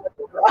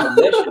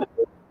Mission.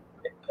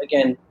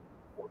 Again,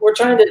 we're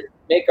trying to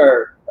make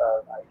our,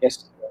 I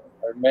guess,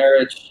 our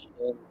marriage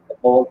in the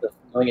mold of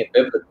doing it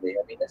biblically.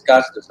 I mean, it's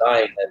God's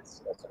design.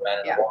 That's a man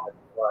and a woman.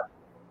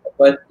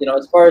 But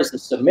as far as the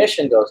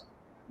submission goes,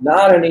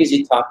 not an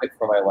easy topic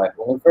for my wife.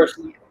 When we first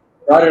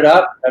brought it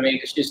up, I mean,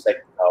 because she's like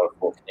a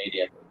powerful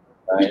Canadian,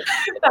 right?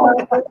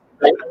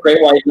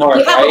 Great White North,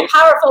 you have right? a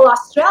powerful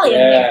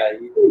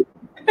Australian.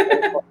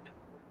 Yeah.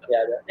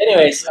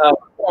 Anyways, you know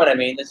what I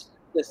mean. This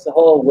the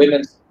whole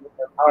women's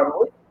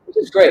empowerment, which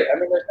is great. I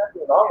mean, there's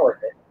nothing wrong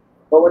with it.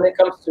 But when it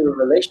comes to a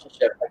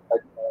relationship,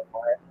 like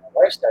my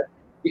wife said,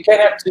 you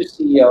can't have two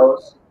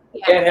CEOs.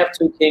 You can't have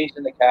two kings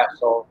in the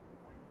castle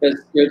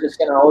because you're just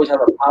going to always have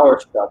a power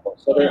struggle.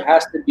 So there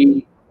has to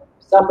be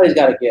somebody's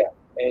got to give,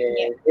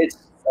 and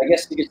it's, I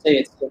guess you could say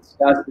it's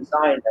God's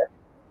design that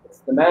it's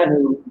the man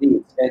who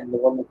leads and the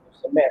woman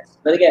who submits.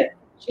 But again,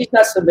 she's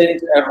not submitting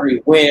to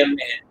every whim and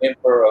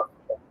whimper of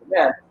the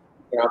man,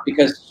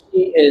 because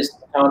she is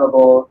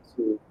accountable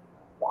to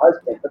the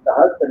husband, but the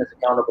husband is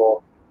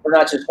accountable for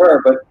not just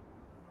her, but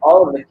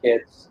all of the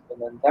kids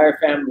and the entire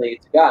family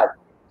to God.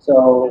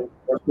 So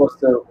we're supposed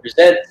to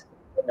present,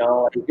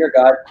 dear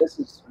God, this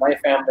is my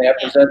family. I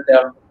present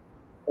them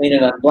clean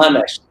and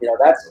unblemished.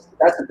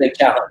 That's a big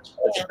challenge.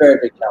 That's a very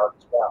big challenge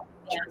as well.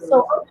 Yeah.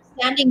 So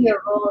understanding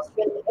your roles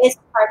really is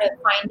part of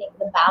finding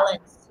the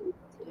balance to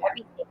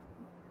everything.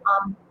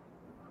 Um,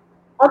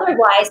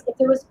 Otherwise, if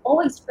there was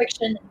always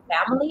friction in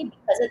family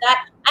because of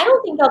that, I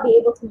don't think I'll be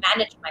able to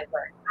manage my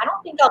work. I don't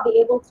think I'll be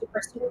able to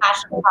pursue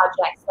passion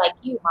projects like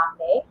you,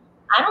 Mafe.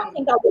 I don't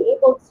think I'll be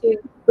able to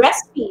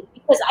breastfeed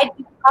because I'd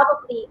be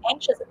probably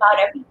anxious about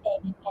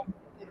everything and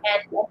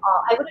all.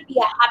 I wouldn't be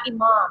a happy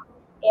mom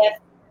if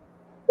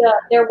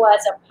there was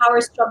a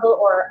power struggle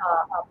or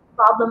a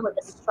problem with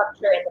the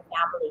structure in the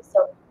family.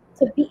 So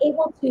to be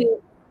able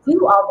to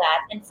do all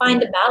that and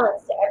find a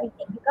balance to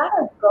everything, you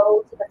gotta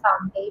go to the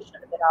foundation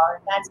of it all,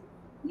 and that's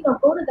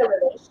go to the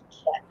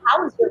relationship.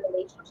 How is your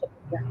relationship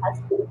with your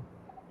husband?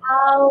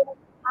 How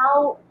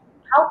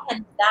how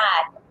can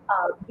that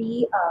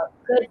be a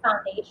good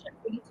foundation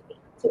for you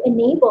to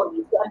enable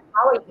you to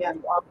empower you to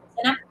do all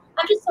this? And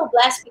I'm just so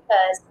blessed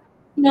because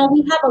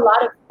we have a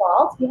lot of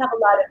faults, we have a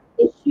lot of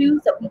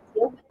issues that we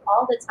deal with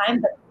all the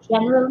time, but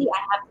generally, I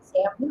have to say,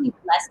 I'm really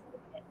blessed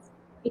with this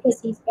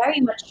because he's very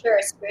mature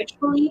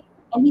spiritually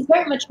and he's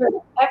very mature in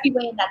every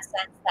way in that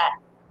sense that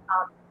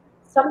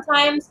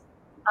sometimes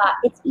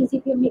it's easy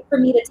for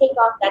me to take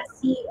off that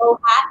CEO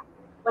hat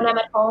when I'm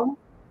at home,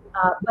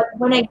 but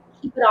when I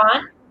keep it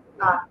on,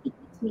 he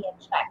keeps me in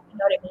check. You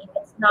know what I mean?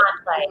 It's not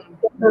like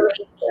liberate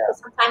me because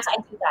sometimes I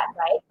do that,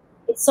 right?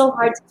 It's so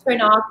hard to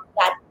turn off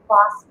that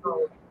boss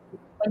mode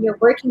when you're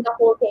working the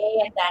whole day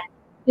and then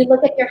you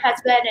look at your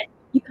husband and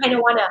you kind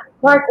of want to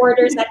bark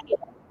orders at him.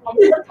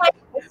 And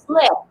sometimes I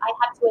slip. I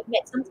have to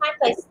admit, sometimes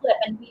I slip,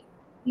 and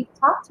we've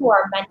talked to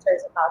our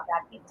mentors about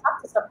that. We've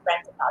talked to some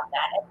friends about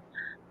that, and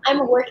I'm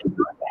a work in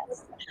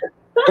progress.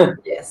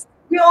 Yes,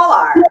 we all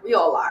are. We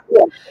all are.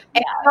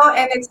 Yeah.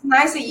 And it's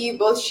nice that you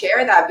both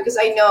share that because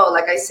I know,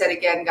 like I said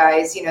again,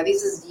 guys,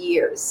 this is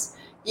years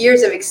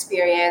of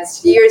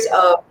experience, years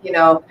of,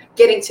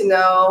 getting to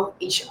know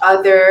each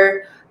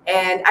other.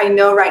 And I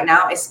know right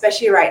now,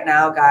 especially right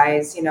now,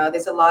 guys,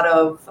 there's a lot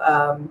of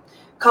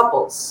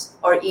couples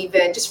or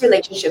even just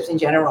relationships in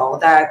general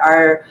that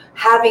are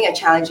having a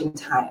challenging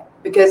time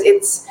because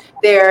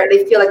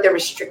they feel like they're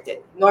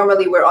restricted.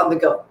 Normally we're on the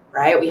go,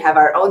 right? We have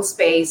our own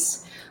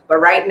space. But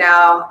right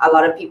now, a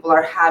lot of people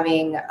are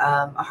having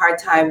a hard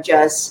time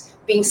just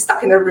being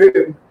stuck in a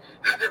room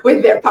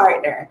with their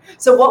partner.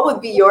 So what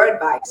would be your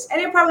advice? And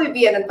it'd probably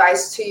be an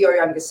advice to your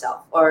younger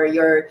self or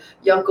your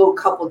younger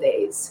couple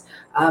days.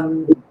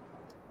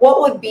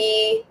 What would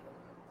be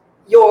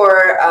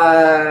your,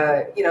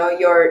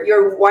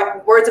 your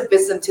words of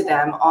wisdom to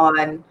them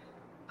on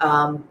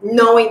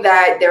knowing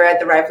that they're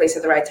at the right place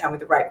at the right time with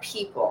the right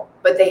people,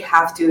 but they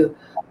have to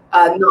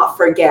not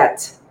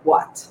forget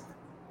what?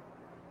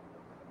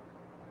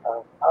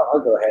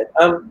 I'll go ahead.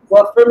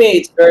 Well, for me,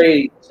 it's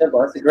very simple.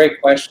 That's a great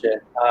question.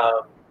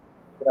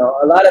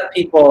 A lot of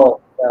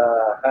people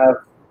have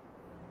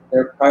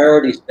their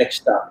priorities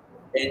mixed up.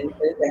 It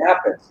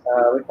happens.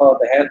 We call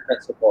it the hand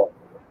principle.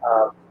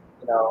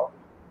 If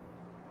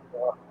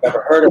you've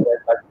ever heard of it,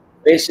 but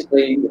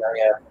basically, you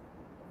have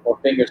 4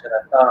 fingers and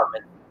a thumb,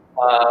 and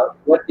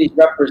what these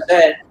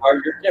represent are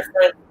your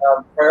different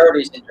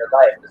priorities in your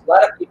life. There's a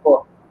lot of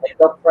people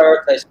they'll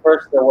prioritize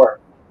first their work,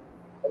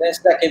 and then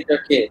second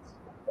their kids,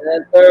 and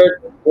then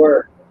third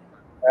work,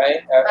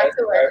 right? Back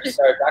to work.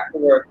 Back to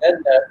work,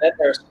 then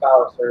their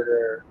spouse or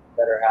their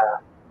better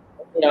half,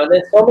 and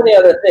then so many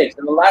other things.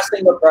 And the last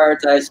thing they'll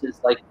prioritize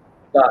is like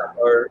God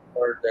or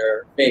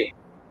their faith.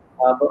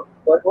 But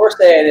what we're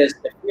saying is,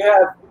 if you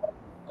have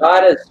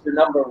God as your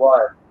number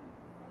one,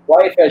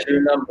 wife as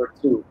your number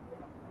two,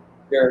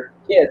 your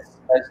kids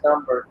as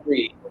number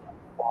three,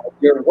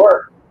 your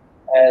work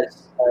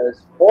as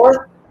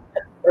fourth,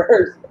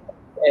 first,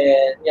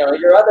 and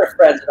your other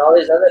friends and all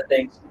these other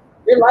things,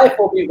 your life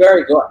will be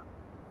very good.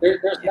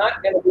 There's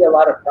not going to be a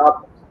lot of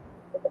problems.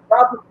 But the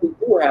problems we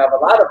do have, a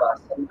lot of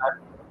us, and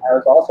I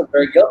was also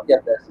very guilty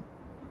of this.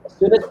 As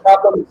soon as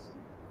problems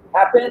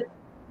happen,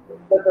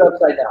 flip it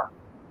upside down.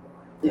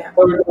 Yeah.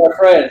 Or to our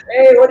friends,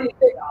 hey, what do you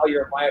think? Oh,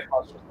 your wife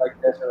was just like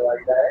this or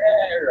like that.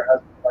 Hey, your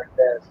husband's like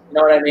this. You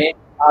know what I mean?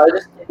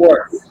 Just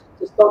work.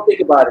 Just don't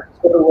think about it.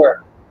 Just go to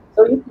work.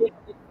 So you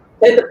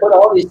tend to put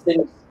all these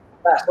things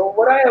last. So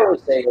what I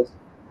always say is,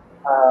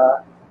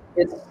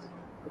 it's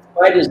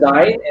by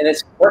design, and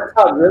it's worked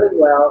out really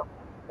well.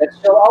 That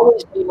she'll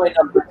always be my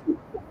number two.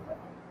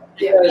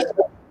 Because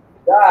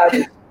God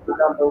is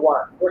number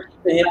one. We're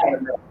keeping him in the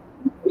middle.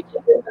 We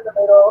keep him in the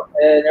middle,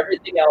 and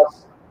everything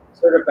else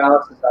sort of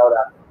balances out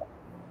after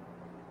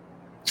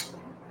that.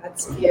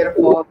 That's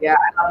beautiful. Yeah,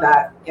 I love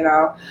that.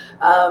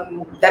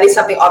 That is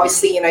something,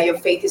 obviously, your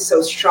faith is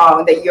so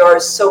strong that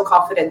you're so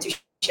confident to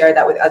share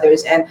that with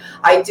others. And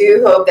I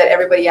do hope that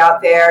everybody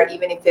out there,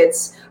 even if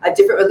it's a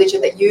different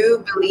religion that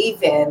you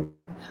believe in,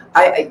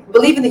 I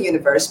believe in the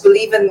universe,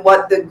 believe in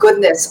what the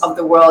goodness of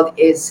the world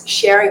is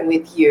sharing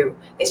with you.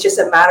 It's just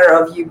a matter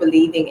of you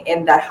believing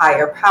in that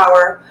higher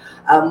power,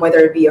 whether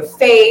it be a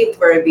faith,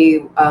 whether it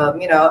be,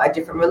 a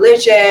different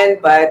religion.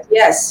 But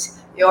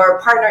yes, your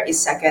partner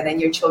is second, and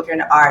your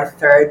children are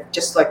third,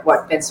 just like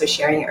what Vince was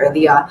sharing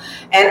earlier.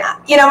 And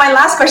my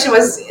last question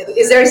was,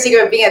 is there a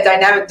secret of being a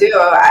dynamic duo?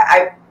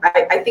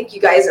 I think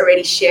you guys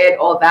already shared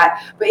all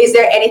that, but is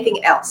there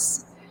anything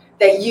else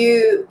that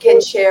you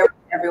can share with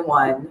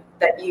everyone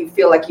that you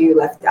feel like you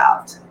left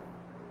out?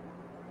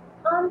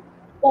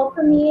 Well,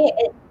 for me,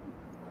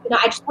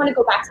 I just want to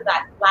go back to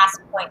that last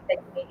point that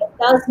you made. It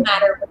does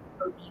matter what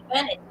you believe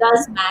in. It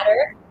does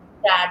matter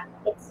that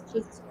it's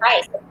Jesus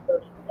Christ that you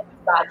believe in, it's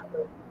God you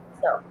believe in.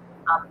 So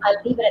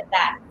I'll leave it at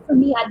that. For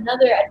me,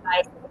 another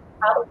advice that I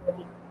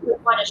probably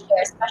would want to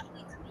share,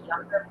 especially to the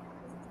younger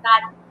ones, is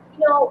that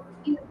you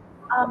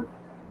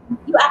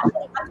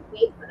actually have to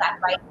wait for that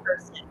right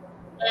person.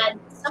 And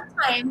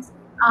sometimes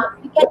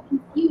you get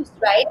confused,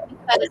 right?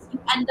 Because you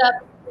end up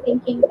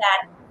thinking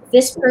that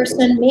this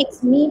person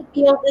makes me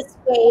feel this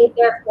way,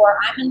 therefore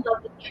I'm in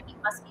love with him, he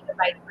must be the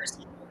right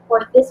person.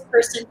 Or this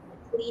person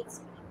completes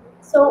me.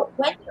 So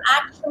when you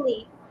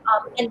actually,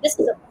 and this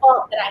is a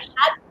fault that I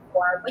had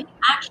before, when you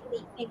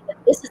actually think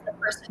that this is the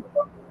person who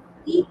will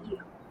complete you,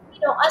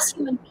 us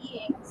human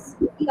beings,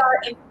 we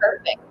are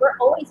imperfect. We're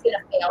always going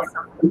to fail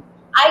something.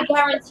 I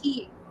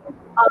guarantee you,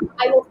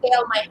 I will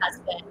fail my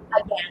husband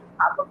again,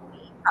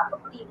 probably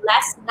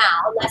less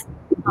now, less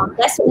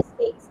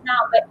mistakes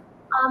now. But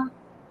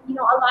a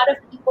lot of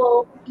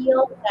people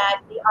feel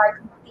that they are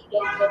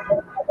completed with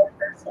another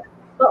person.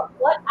 But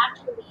what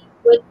actually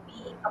would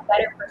be a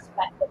better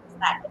perspective is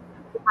that if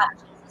you have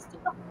Jesus to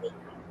complete you,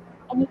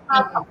 and you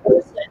have a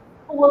person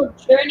who will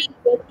journey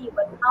with you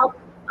and help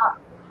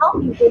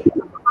you with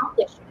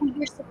accomplish who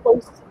you're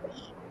supposed to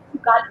be, who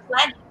God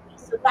planned you to be.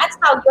 So that's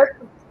how you're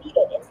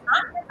completed. It's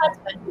not your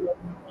husband who will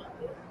complete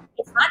you.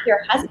 It's not your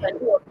husband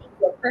who will make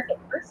you a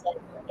perfect person.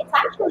 It's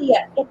actually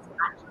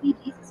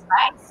Jesus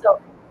Christ. So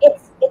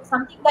it's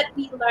something that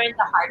we learned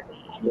the hard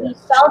way, and we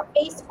fell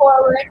face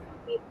forward.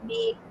 We've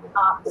made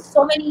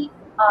so many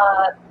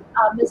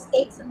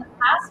mistakes in the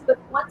past, but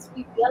once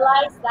we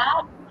realized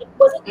that, it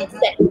wasn't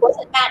instant, it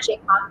wasn't magic,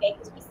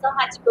 because we still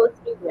had to go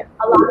through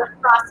a lot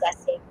of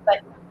processing.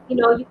 But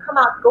you come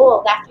out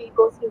gold after you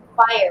go through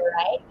fire,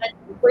 right? And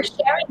we're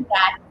sharing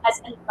that as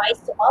advice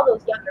to all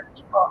those younger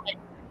people. And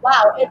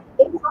wow, if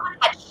someone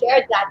had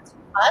shared that to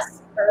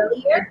us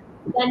earlier,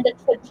 then the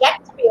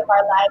trajectory of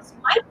our lives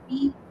might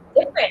be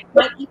different,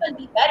 might even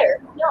be better.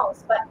 Who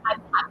knows? But I'm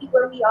happy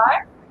where we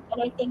are,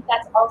 and I think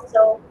that's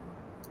also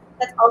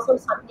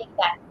something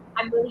that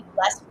I'm really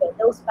blessed with.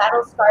 Those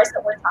battle scars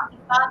that we're talking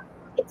about,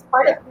 it's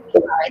part of who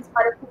we are. It's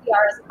part of who we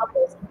are as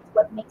couples, and it's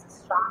what makes us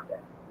stronger.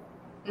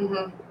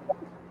 Mm-hmm.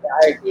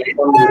 I agree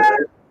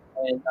totally.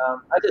 And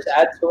I just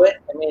add to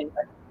it. I mean,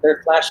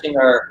 they're flashing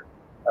our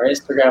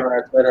Instagram and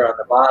our Twitter on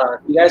the bottom.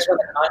 If you guys want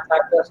to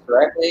contact us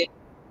directly,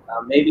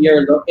 maybe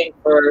you're looking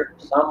for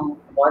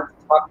someone to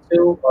talk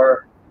to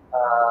or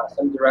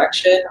some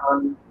direction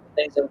on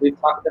things that we've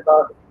talked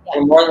about.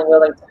 We're more than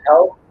willing to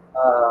help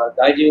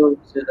guide you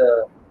to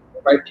the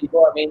right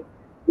people. I mean,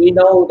 we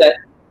know that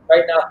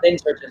right now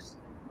things are just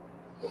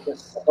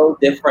so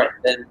different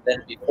than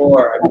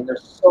before. I mean,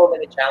 there's so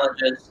many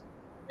challenges.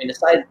 I mean,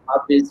 aside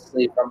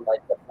obviously from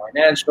like the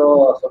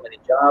financial, so many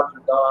jobs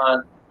are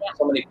gone,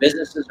 so many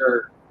businesses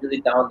are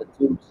really down the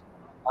tubes.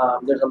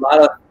 There's a lot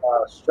of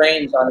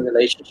strains on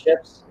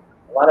relationships.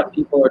 A lot of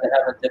people are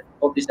having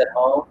difficulties at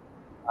home.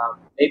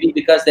 Maybe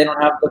because they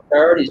don't have the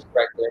priorities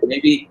correctly.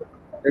 Maybe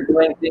they're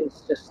doing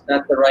things just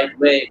not the right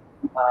way.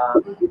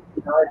 If you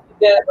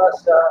give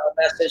us a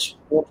message,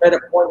 we'll try to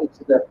point you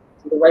to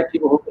the right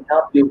people who can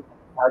help you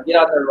get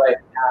on the right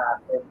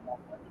path. And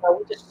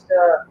we just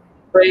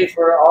pray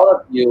for all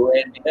of you,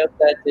 and we hope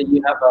that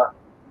you have a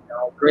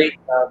great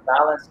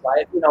balanced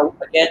life.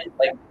 Again,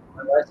 like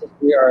my wife says,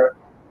 we are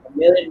a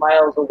million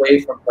miles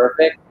away from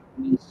perfect.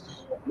 We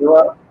screw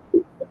up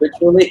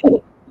habitually.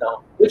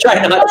 No, we try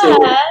not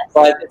to,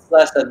 but it's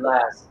less and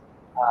less.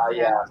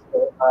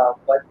 So,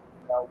 but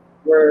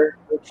we're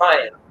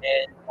trying,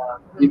 and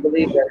we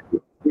believe that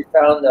we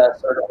found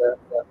sort of the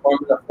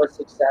formula for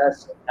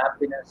success and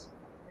happiness,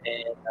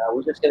 and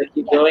we're just going to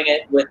keep doing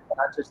it with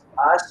not just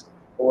us,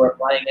 but we're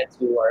applying it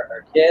to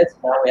our kids.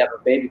 Now we have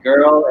a baby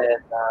girl,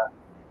 and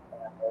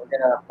we're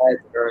going to apply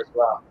it to her as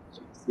well.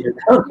 You can see her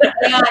down there.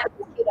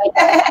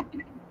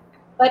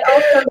 But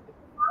also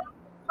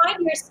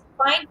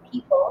find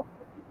people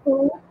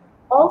who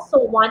also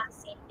want the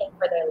same thing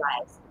for their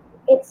lives.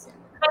 It's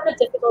kind of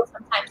difficult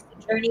sometimes to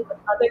journey with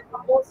other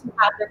couples who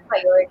have their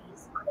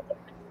priorities on a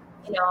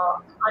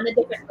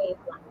different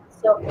wavelength.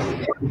 So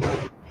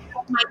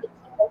like-minded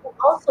people who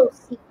also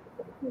seek,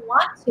 who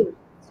want to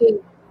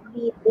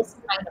lead this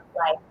kind of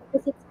life,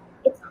 because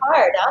it's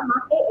hard,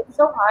 Mate? It's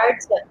so hard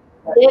to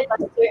live a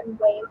certain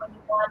way when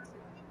you want to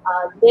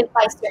live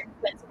by certain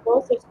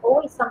principles. There's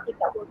always something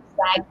that will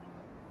drag you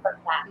from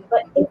that.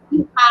 But if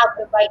you have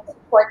the right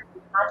support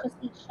group, not just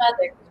each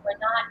other, because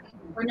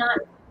we're not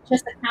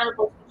just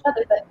accountable to each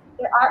other, but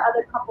there are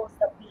other couples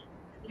that we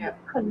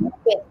connect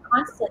with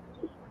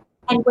constantly,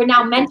 and we're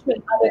now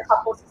mentoring other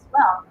couples as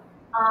well.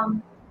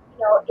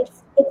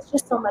 It's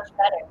just so much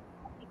better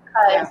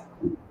because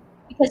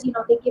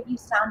because they give you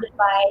sound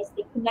advice,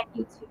 they connect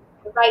you to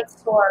the right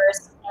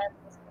source, and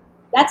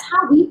that's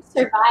how we've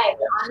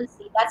survived.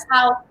 Honestly, that's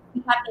how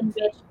we have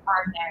enriched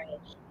our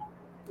marriage.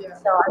 Yeah.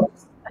 So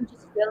I'm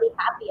just really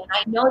happy, and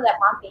I know that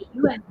Mom,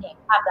 you and Nick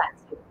have that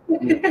too.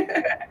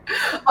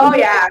 Oh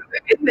yeah,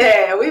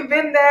 we've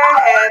been there,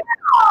 and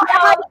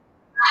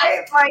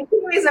my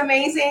team is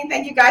amazing.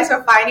 Thank you guys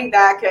for finding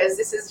that, because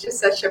this is just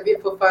such a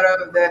beautiful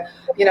photo of the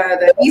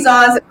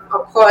Hizons,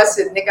 of course,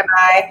 with Nick and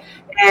I.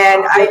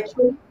 And I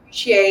truly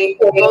appreciate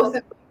both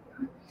of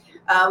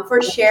you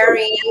for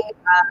sharing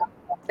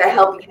the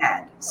helping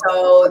hand.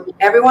 So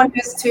everyone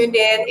who's tuned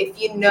in, if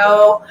you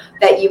know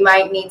that you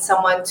might need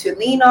someone to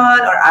lean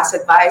on or ask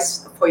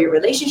advice for your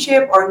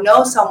relationship, or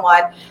know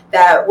someone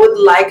that would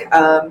like,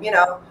 or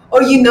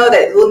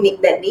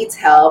that needs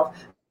help,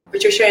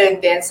 Patricia and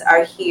Vince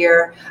are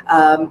here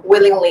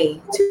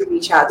willingly to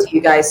reach out to you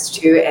guys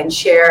too, and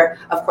share,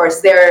 of course,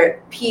 their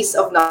piece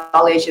of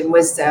knowledge and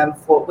wisdom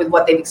with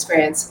what they've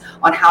experienced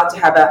on how to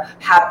have a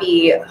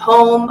happy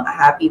home, a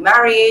happy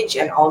marriage,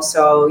 and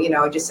also,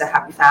 just a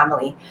happy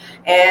family.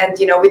 And,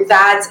 with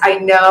that, I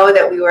know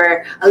that we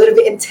were a little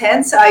bit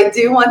intense. So I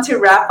do want to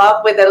wrap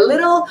up with a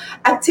little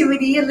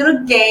activity, a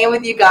little game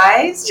with you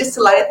guys, just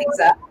to lighten things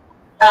up.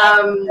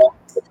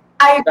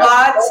 I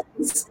got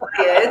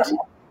inspired.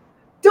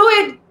 Do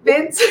it,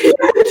 Vince.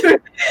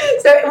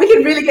 So we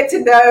can really get to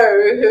know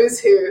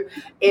who's who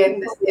in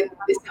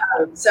this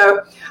home.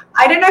 So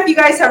I don't know if you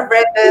guys have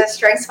read the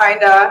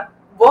StrengthsFinder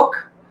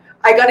book.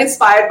 I got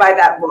inspired by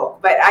that book,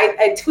 but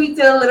I tweaked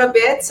it a little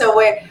bit. So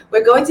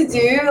we're going to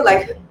do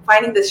like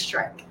finding the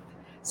strength.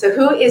 So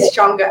who is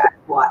stronger at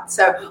what?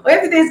 So all you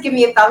have to do is give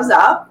me a thumbs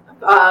up,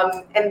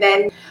 and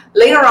then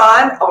later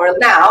on, or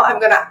now,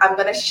 I'm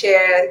gonna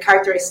share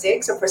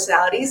characteristics or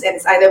personalities, and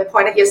it's either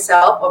point at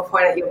yourself or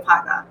point at your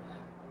partner.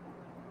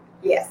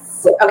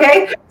 Yes.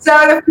 Okay. So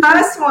the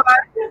first one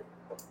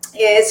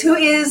is, who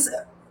is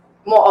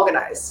more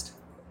organized?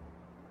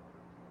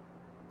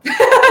 All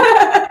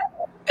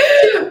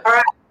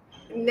right.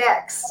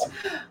 Next,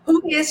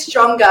 who is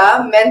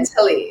stronger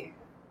mentally?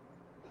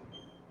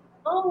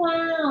 Oh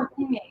wow!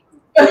 Okay.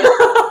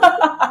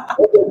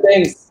 Good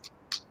things,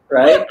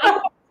 right?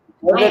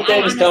 All good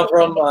things come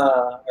from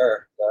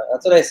her.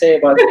 That's what I say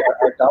about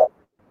our dog.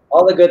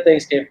 All the good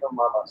things came from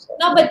Mama. So.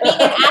 No, but being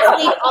an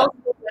athlete also,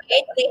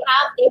 right? They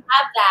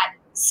have that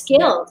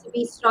skill to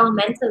be strong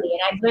mentally,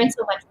 and I've learned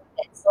so much from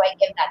it. So I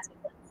give that to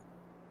them.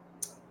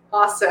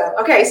 Awesome.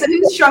 Okay, so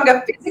who's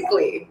stronger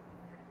physically?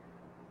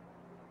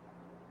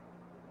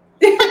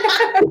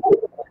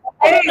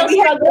 Hey, we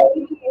have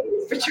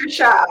babies,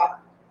 Patricia.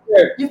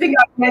 Sure. You think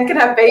our men can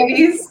have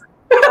babies?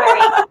 Sorry.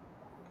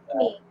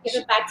 Give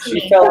it back to She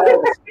me. fell out.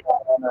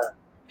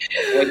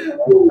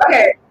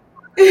 Okay.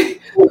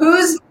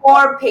 Who's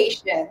more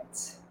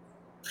patient?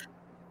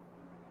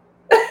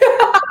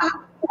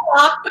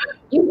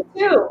 You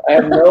too. I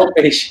have no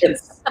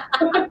patience.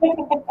 All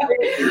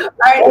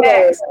right,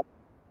 next.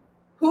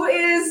 Who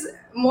is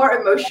more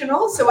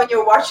emotional? So when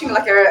you're watching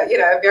like a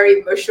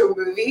very emotional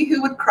movie,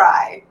 who would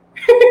cry?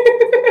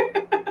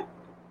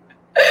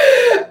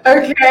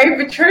 Okay,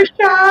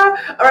 Patricia.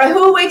 All right,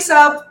 who wakes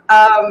up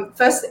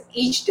first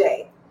each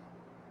day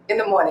in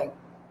the morning?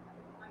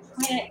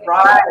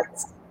 Right.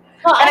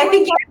 Well, And I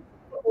think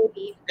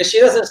Because she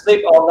doesn't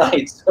sleep all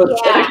night. So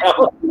Yeah.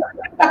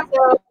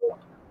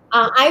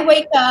 I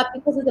wake up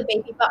because of the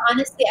baby, but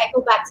honestly, I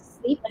go back to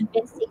sleep and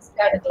Vince takes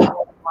care of the baby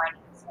in the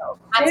morning. So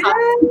that's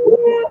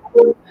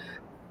all.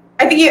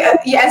 I think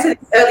you answered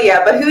this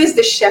earlier, but who is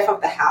the chef of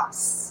the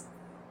house?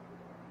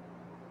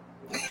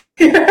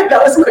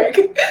 That was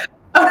quick.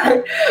 All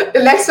right.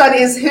 The next one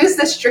is, who's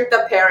the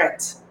stricter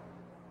parent?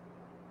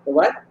 The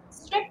what?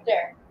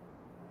 Stricter.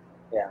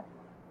 Yeah.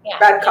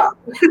 Bad cop.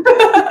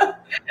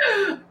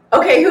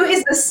 Okay, who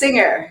is the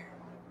singer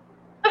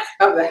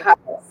of the house?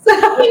 Just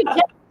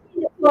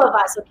the two of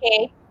us,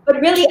 okay?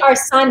 But really, our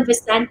son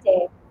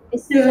Vicente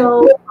is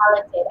so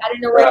talented. I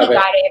don't know where he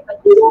got it,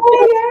 but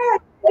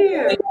he's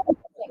Yeah.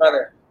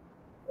 Brother.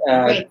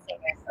 a great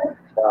singer.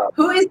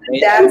 Who is the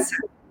dancer?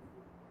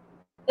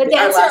 The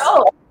dancer,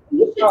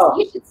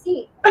 you should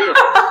see.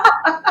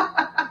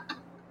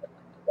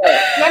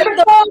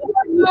 Remember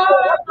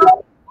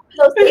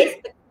those days?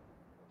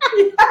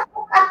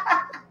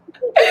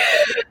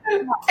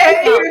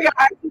 Hey, you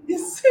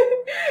guys.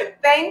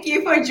 Thank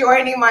you for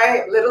joining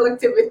my little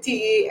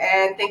activity,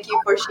 and thank you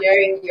for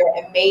sharing your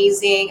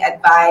amazing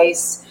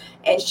advice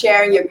and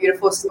sharing your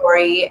beautiful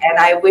story. And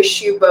I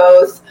wish you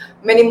both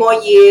many more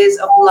years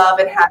of love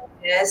and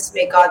happiness.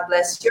 May God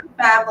bless your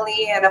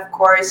family, and of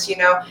course,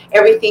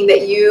 everything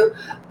that you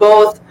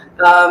both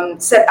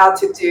set out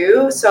to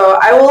do. So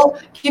I will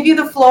give you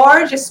the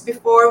floor just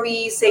before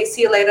we say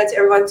see you later to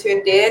everyone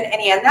tuned in.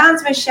 Any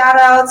announcements, shout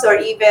outs, or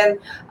even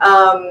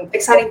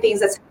exciting things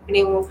that's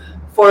happening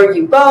for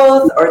you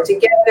both or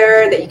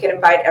together that you can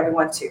invite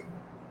everyone to.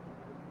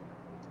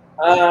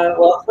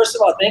 Well, first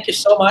of all, thank you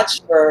so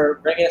much for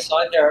bringing us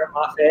on here,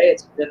 Mafe.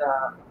 It's been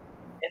an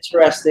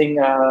interesting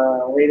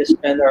way to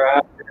spend our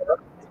afternoon.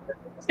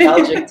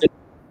 Nostalgic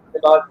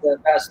about the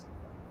past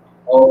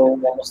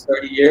almost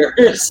 30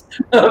 years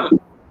of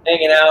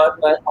hanging out.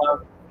 But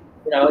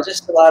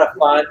just a lot of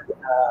fun.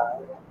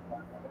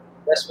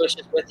 Best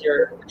wishes with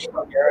your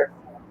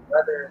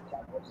brother.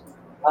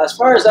 As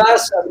far as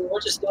us, I mean, we're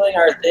just doing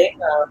our thing.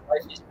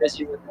 Wife is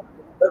busy with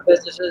her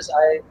businesses.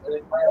 I'm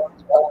doing my own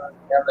as well.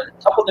 We have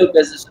a couple new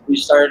businesses we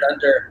started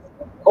under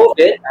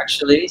COVID,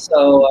 actually.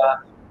 So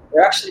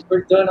we're actually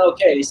doing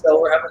okay.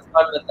 So we're having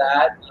fun with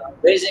that.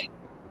 Raising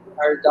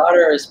our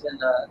daughter has been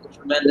a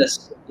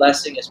tremendous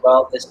blessing as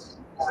well this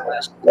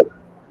last year.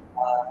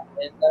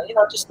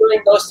 Just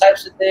doing those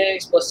types of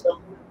things, plus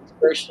some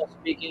inspirational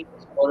speaking,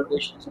 some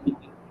motivational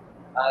speaking.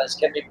 It's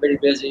kept me pretty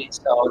busy.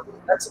 So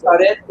that's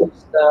about it.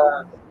 Just,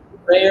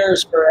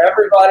 prayers for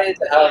everybody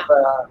to have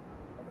a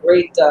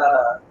great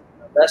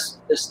rest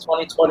of this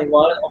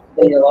 2021.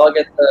 Hopefully you'll all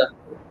get the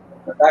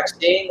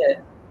vaccine,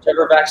 and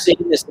whichever vaccine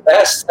is the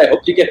best, I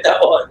hope you get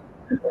that one.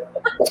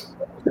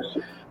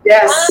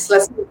 Yes,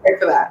 let's pray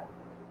for that.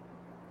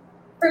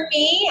 For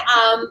me,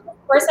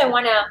 of course, I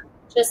want to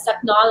just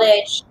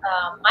acknowledge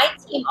my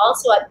team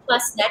also at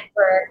Plus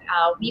Network.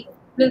 We've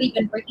really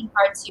been working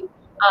hard to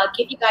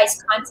give you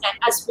guys content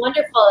as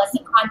wonderful as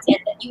the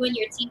content that you and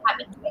your team have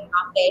been doing,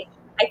 Mafe.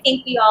 I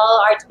think we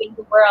all are doing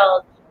the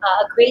world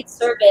a great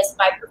service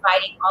by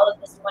providing all of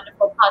this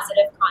wonderful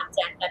positive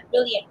content that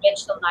really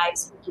enrich the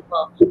lives of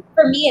people.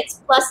 For me,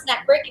 it's Plus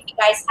Network. If you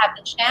guys have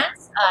the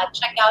chance,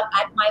 check out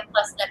at My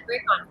Plus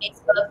Network on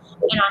Facebook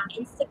and on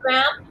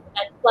Instagram.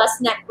 And Plus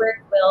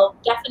Network will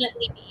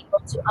definitely be able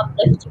to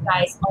uplift you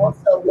guys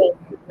also with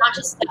not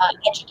just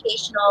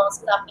educational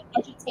stuff, but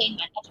education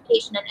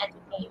and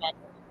entertainment.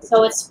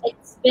 So it's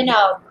been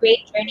a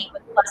great journey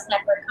with Plus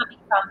Network coming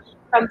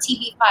from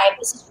TV5.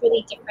 This is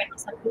really different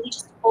because I'm really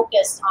just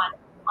focused on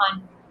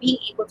being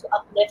able to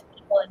uplift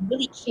people and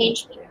really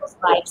change people's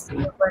lives through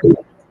your work.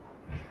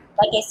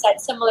 Like I said,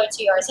 similar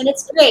to yours. And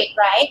it's great,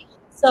 right?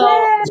 So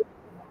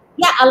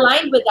yeah,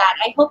 aligned with that,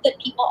 I hope that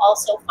people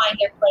also find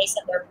their place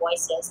and their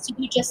voices to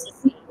do just the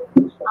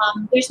same.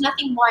 There's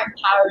nothing more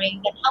empowering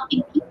than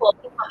helping people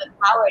become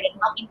empowered and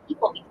helping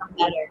people become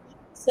better.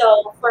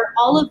 So for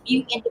all of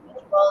you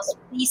individuals,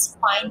 please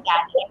find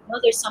that. I know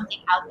there's something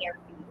out there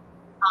for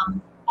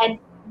you. And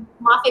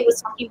Mafe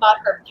was talking about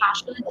her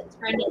passion that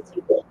turned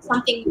into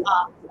something,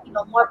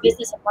 more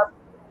business and more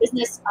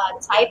business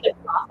type and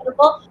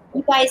profitable.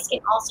 You guys can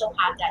also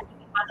have that. You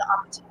can have the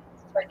opportunity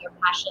to turn your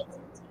passions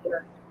into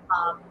your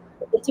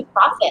into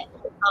profit.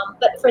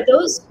 But for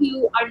those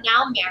who are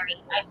now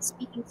married, I'm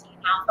speaking to you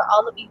now. For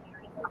all of you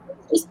married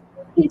couples, just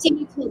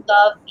continue to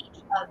love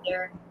each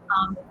other.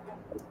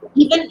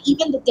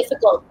 Even the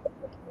difficult.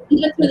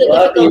 Even through the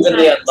love difficult even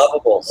times. the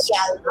unlovables.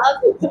 Yeah, love,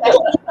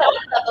 especially the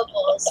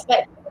unlovables.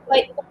 But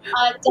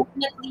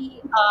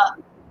definitely,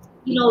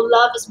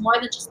 love is more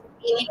than just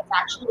a feeling. It's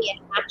actually an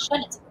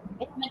action. It's a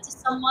commitment to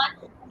someone.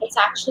 It's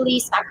actually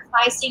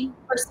sacrificing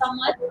for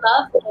someone.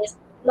 Love is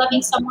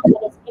loving someone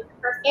that is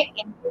imperfect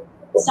and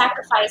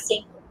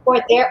sacrificing for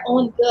their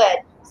own good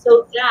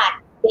so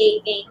that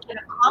they can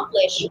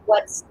accomplish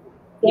what's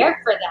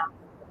there for them,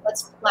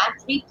 what's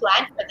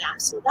pre-planned for them.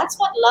 So that's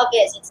what love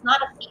is. It's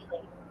not a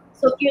feeling.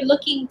 So if you're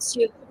looking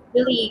to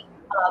really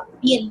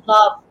be in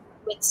love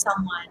with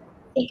someone,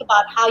 think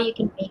about how you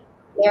can make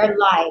their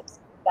lives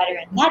better.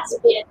 And that's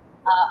been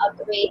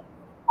a great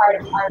part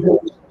of our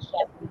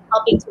relationship,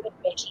 helping to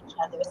enrich each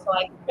other. So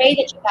I pray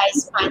that you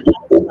guys find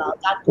that as well.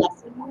 God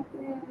bless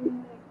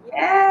you.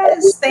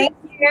 Yes, thank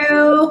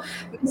you,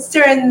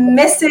 Mr. and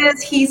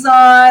Mrs.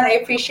 Hizon. I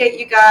appreciate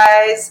you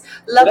guys.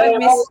 Love and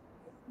miss.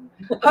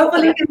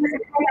 Hopefully, we can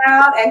hang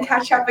out and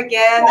catch up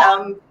again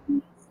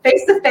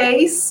face to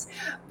face.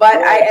 But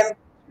I am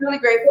really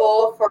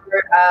grateful for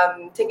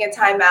taking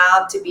time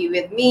out to be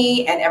with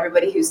me and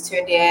everybody who's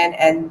tuned in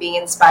and being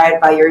inspired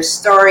by your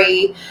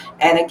story.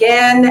 And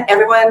again,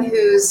 everyone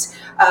who's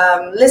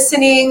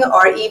listening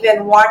or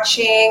even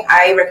watching,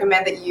 I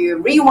recommend that you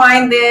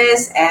rewind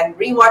this and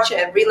rewatch it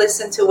and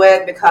re-listen to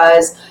it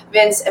because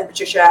Vince and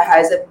Patricia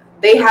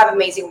they have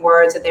amazing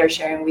words that they're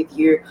sharing with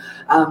you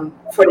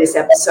for this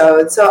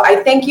episode. So I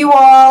thank you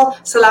all.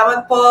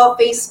 Salamat po,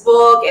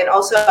 Facebook, and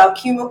also our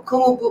Kumu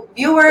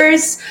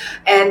viewers.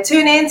 And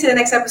tune in to the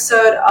next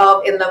episode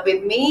of In Love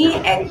With Me.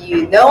 And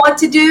you know what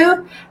to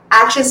do.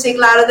 Actions speak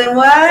louder than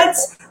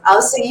words.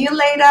 I'll see you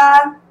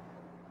later.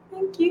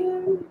 Thank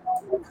you.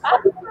 Bye.